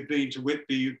of you who've been to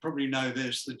Whitby, you probably know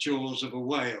there's the jaws of a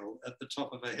whale at the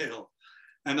top of a hill.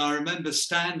 And I remember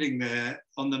standing there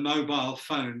on the mobile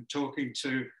phone talking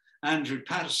to Andrew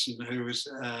Patterson, who was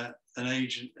an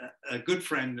agent, a good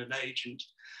friend and agent,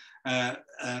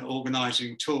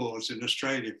 organising tours in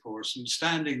Australia for us, and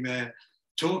standing there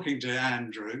talking to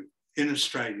Andrew in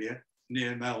Australia,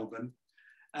 near Melbourne,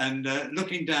 and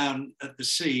looking down at the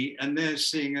sea, and there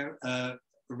seeing a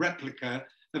replica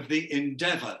of the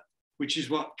Endeavour, which is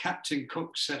what Captain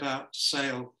Cook set out to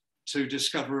sail to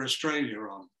discover Australia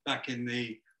on back in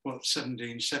the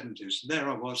 1770s. There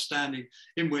I was standing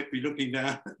in Whitby looking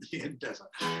down at the Endeavour.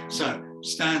 So,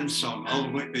 Stan's song,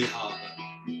 Old Whitby Harbour.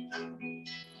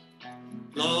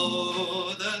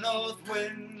 Blow the north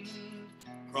wind,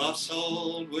 cross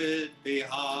Old Whitby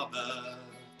Harbour,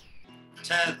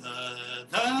 tether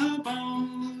the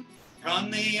boat from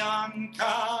the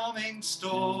oncoming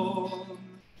storm.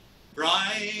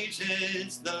 Bright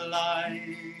is the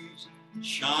light,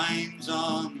 shines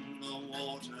on the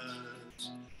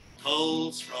waters,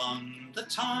 tolls from the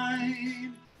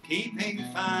tide, keeping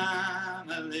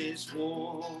families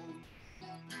warm.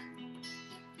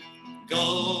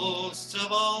 Ghosts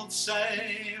of old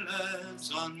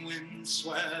sailors on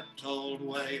wind-swept old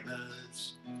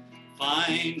whalers,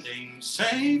 finding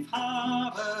safe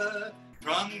harbour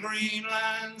From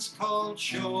Greenland's cold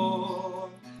shore,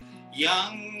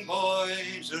 young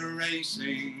boys are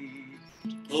racing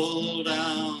to pull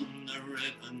down the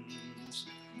ribbons,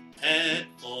 head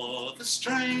for the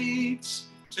straits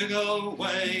to go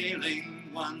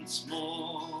whaling once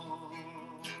more.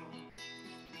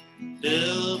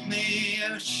 Build me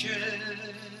a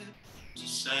ship to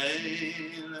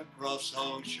sail across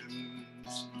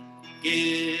oceans,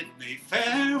 give me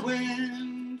fair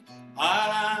wind,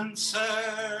 I'll answer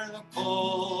the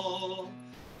call,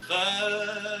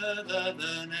 further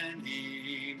than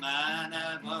any man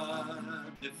ever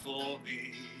before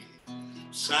me,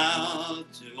 south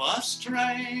to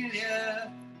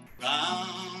Australia,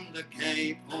 round the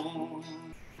Cape Horn.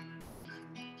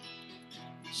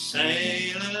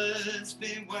 Sailors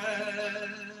beware,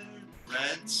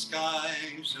 red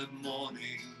skies of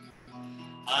morning,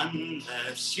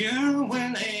 unless you're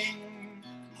willing,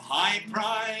 a high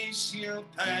price you'll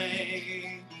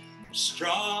pay,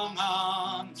 strong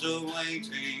arms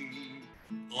awaiting,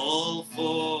 all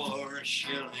for a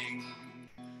shilling.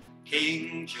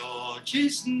 King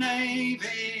George's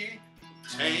navy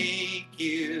will take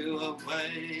you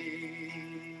away.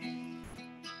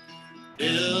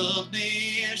 Build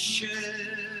me a ship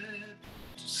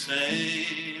to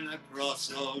sail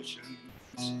across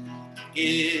oceans,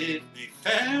 give me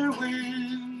fair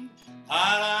wind,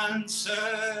 I'll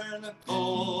answer the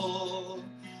call,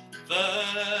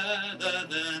 further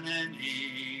than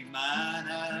any man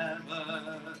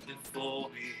ever before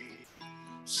me,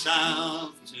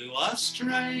 south to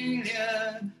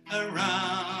Australia,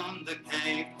 around the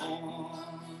Cape Horn.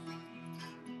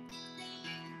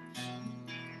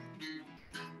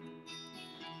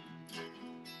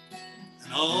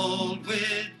 An old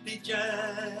Whitby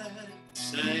jet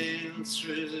sails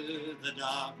through the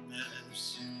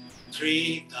darkness,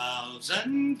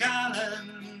 3,000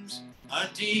 gallons are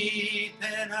deep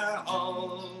in her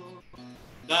hold,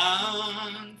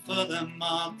 bound for the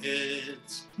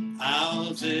markets,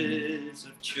 houses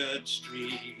of Church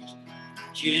Street,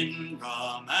 gin,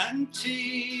 rum and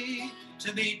tea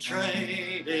to be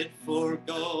traded for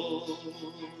gold.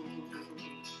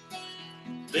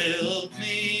 Build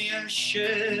me a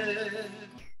ship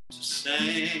to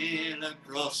sail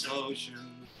across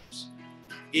oceans,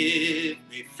 give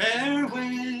me fair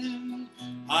wind,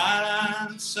 I'll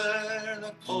answer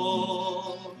the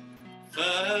call,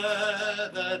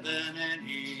 further than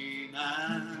any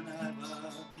man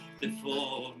ever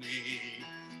before me,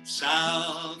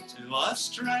 south to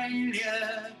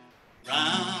Australia,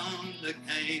 round the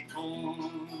Cape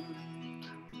Horn.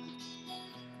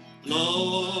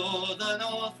 Blow the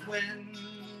north wind,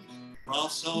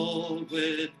 cross old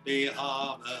Whitby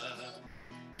harbour,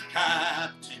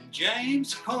 Captain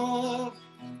James Cook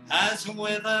has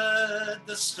withered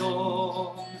the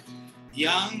storm.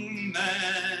 Young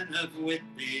men of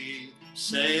Whitby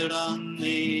sailed on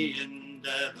the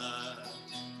Endeavour,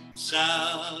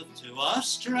 south to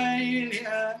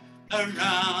Australia,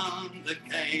 around the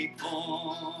Cape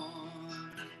Horn.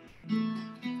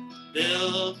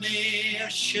 Build me a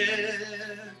ship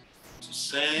to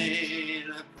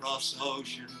sail across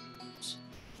oceans,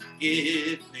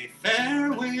 give me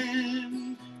fair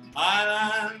wind,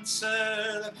 I'll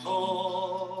answer the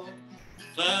call,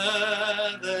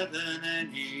 further than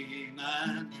any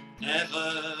man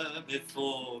ever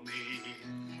before me,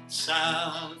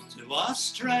 south to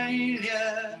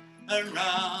Australia,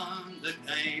 around the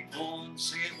Cape Horn.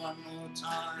 Sing it one more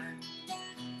time.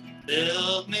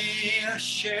 Build me a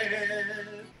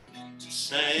ship to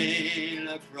sail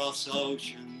across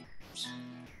oceans,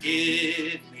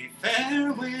 give me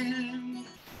fair wind,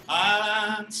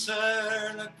 I'll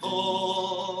answer the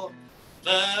call,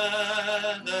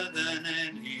 further than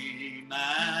any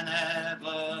man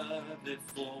ever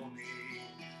before me,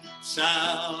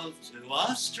 south to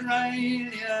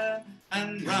Australia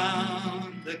and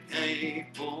round the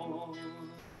Cape Horn.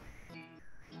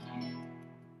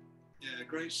 Yeah,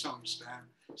 great song, Stan.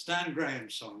 Stan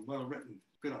Graham's song, well written.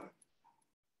 Good eye.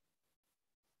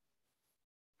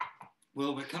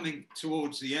 Well, we're coming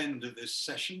towards the end of this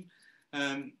session,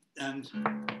 and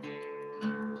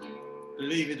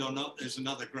believe it or not, there's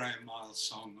another Graham Miles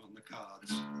song on the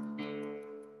cards.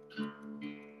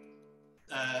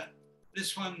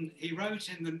 This one he wrote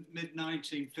in the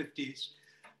mid-1950s,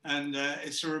 and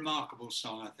it's a remarkable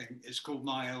song, I think. It's called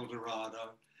My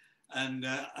Eldorado, and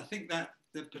I think that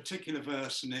the particular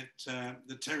verse in it,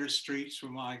 the terrace streets were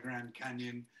my Grand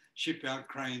Canyon, shipyard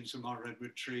cranes were my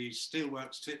redwood trees,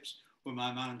 steelworks tips were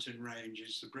my mountain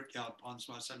ranges, the brickyard ponds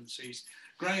my seven seas.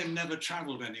 Graham never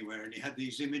travelled anywhere, and he had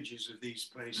these images of these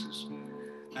places,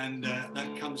 and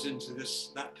that comes into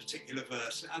that particular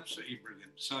verse. Absolutely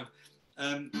brilliant. So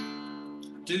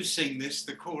do sing this.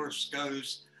 The chorus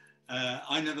goes,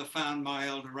 I never found my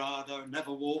Eldorado,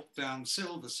 never walked down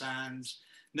silver sands,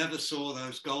 never saw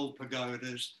those gold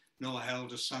pagodas, nor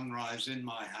held a sunrise in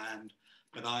my hand,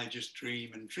 but I just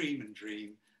dream and dream and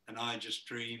dream, and I just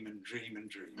dream and dream and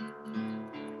dream.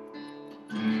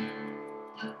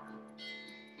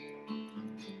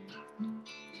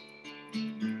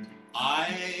 I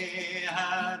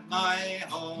had my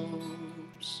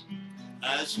hopes,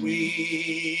 as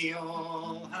we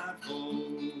all have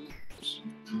hopes,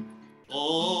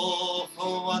 all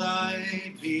for what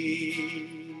I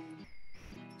be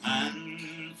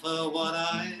and for what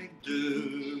I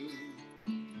do.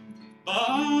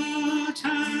 But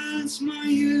as my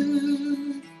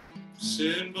youth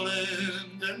soon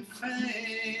bloomed and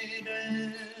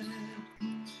faded,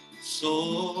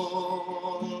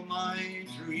 so my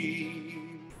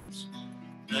dreams,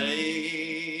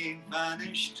 they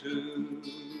vanished too.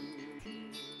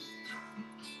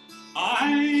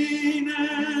 I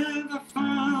never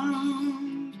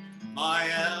found my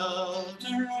Eldorado,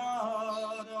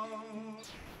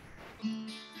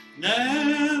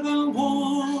 never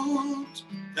walked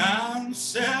down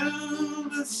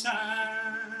silver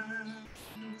sands,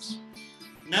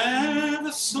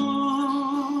 never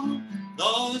saw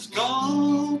those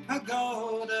gold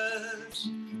pagodas,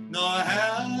 nor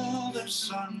held a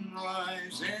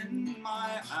sunrise in my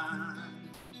hand.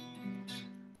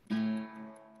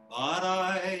 But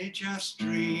I just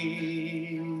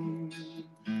dream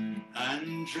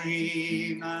and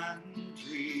dream and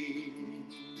dream,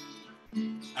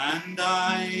 and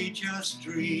I just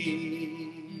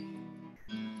dream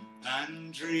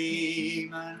and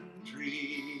dream and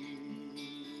dream.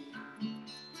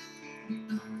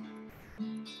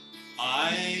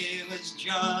 I was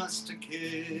just a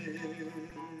kid,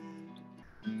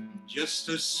 just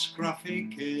a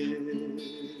scruffy kid,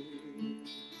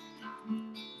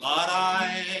 but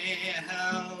I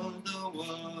held the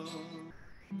world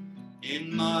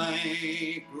in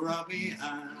my grubby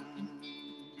hand.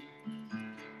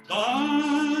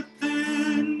 But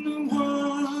then the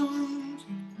world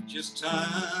just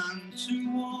turned to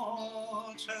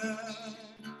water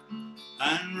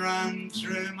and ran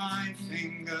through my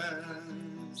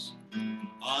fingers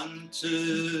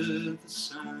onto the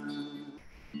sand.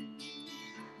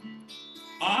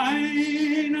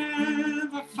 I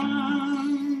never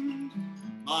found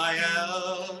my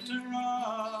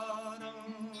Eldorado,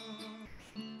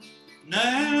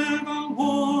 never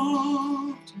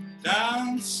walked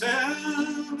down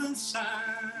silver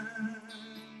sands,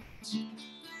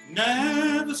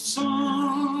 never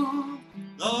saw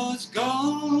those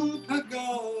gold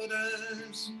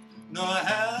pagodas, nor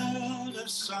held a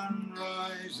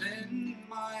sunrise in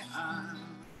my hand.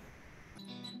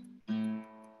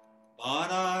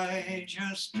 But I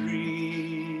just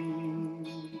dream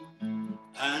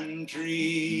and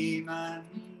dream and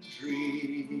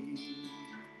dream,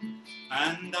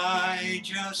 and I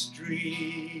just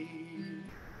dream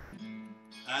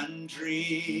and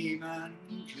dream and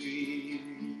dream.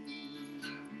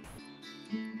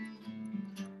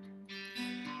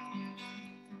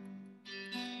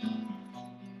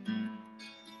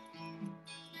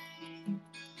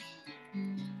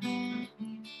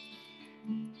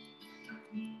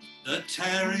 The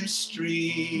terrace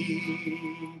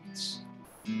streets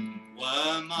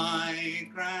were my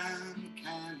Grand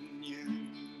Canyon,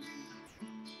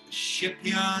 the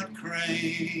shipyard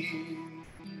cranes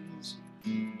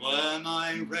were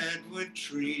my redwood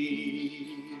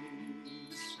trees,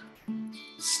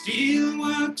 the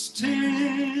steelworks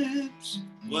tips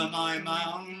were my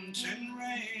mountain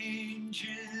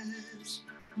ranges,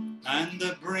 and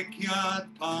the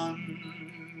brickyard ponds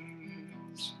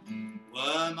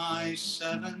were my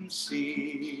seven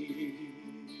seas.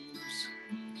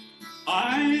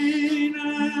 I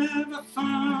never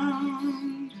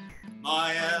found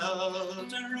my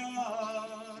Eldorado,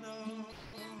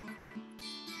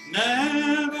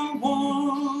 never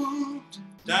walked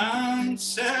down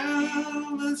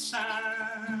silver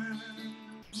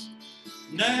sands,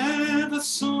 never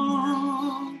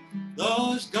saw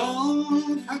those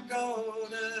gold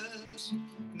pagodas,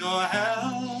 nor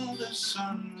held a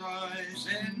sunrise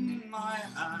in my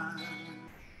hand.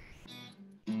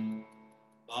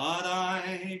 But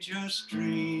I just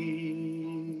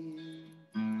dream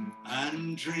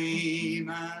and dream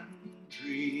and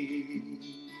dream,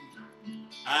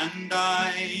 and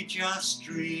I just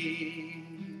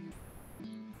dream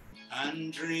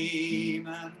and dream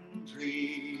and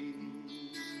dream.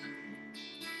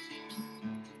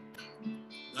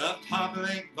 The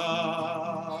public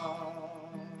bar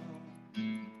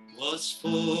was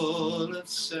full of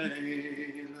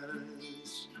sailors,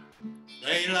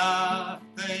 They laughed,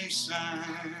 they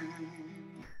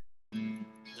sang,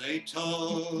 they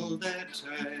told their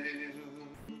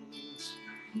tales,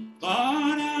 but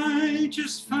I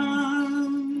just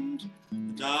found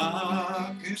the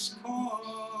darkest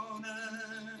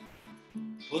corner,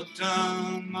 put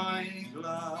down my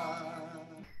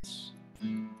glass,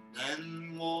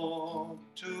 then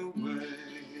walked away.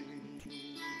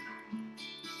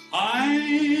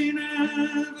 I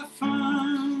never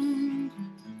found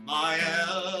my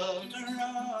El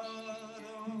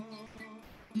Dorado,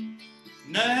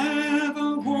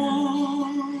 never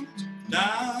walked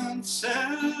down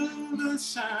Silver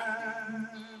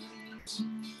Sands,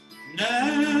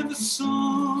 never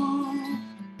saw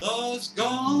those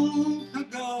gold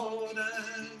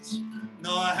pagodas,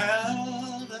 nor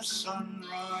held a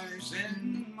sunrise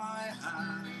in my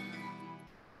hand.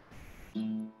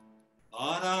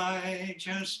 But I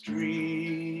just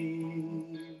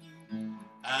dream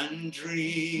and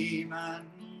dream and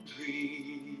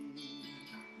dream,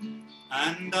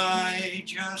 and I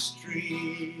just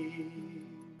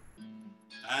dream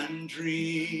and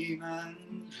dream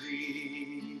and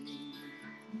dream,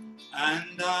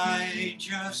 and I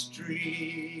just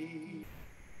dream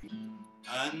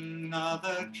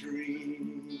another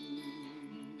dream.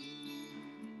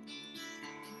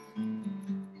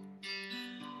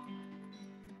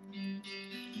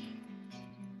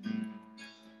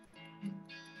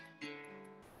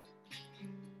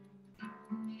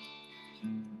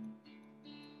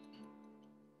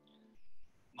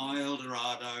 My El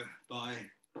Dorado by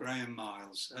Graham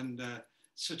Miles, and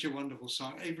such a wonderful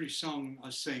song. Every song I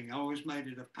sing, I always made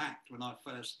it a pact when I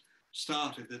first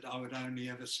started that I would only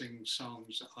ever sing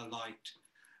songs that I liked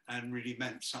and really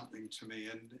meant something to me.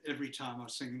 And every time I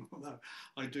sing them, although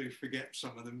I do forget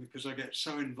some of them because I get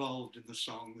so involved in the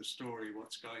song, the story,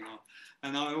 what's going on.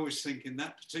 And I always think in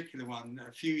that particular one,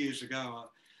 a few years ago, I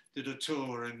did a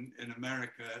tour in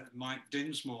America. Mike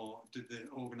Dinsmore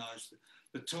organised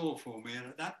the tour for me. And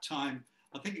at that time,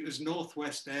 I think it was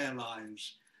Northwest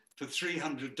Airlines. For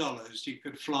 $300, you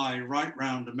could fly right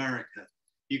round America.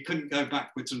 You couldn't go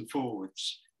backwards and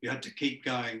forwards. You had to keep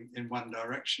going in one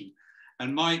direction.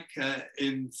 And Mike,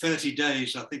 in 30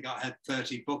 days, I think I had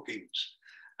 30 bookings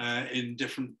in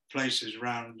different places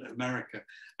around America.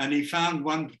 And he found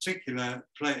one particular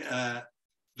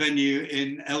venue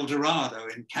in El Dorado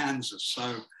in Kansas.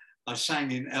 So I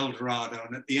sang in El Dorado,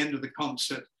 and at the end of the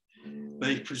concert,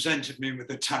 they presented me with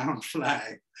the town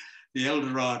flag, the El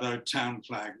Dorado town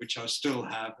flag, which I still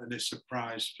have, and it's a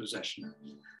prized possession.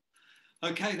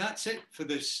 Okay, that's it for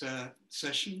this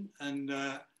session. And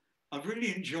I've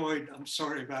really enjoyed, I'm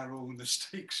sorry about all the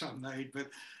mistakes I made, but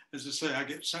as I say, I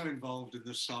get so involved in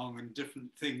the song and different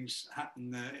things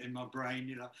happen in my brain,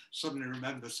 you know, suddenly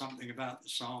remember something about the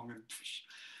song.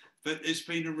 But it's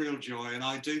been a real joy, and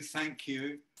I do thank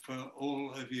you for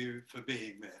all of you for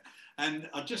being there. And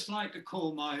I'd just like to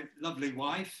call my lovely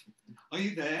wife. Are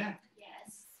you there?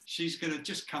 Yes. She's going to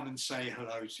just come and say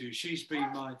hello to you. She's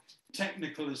been my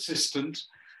technical assistant.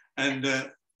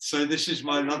 And so this is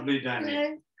my lovely Danny.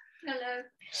 Hello. Hello.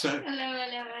 So,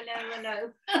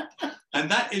 hello.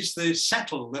 And that is the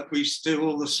settle that we do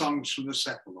all the songs from the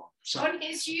settle on. So, on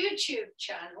his YouTube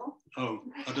channel. Oh,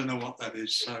 I don't know what that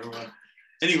is. So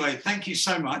anyway, thank you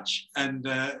so much, and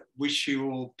wish you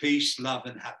all peace, love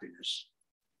and happiness.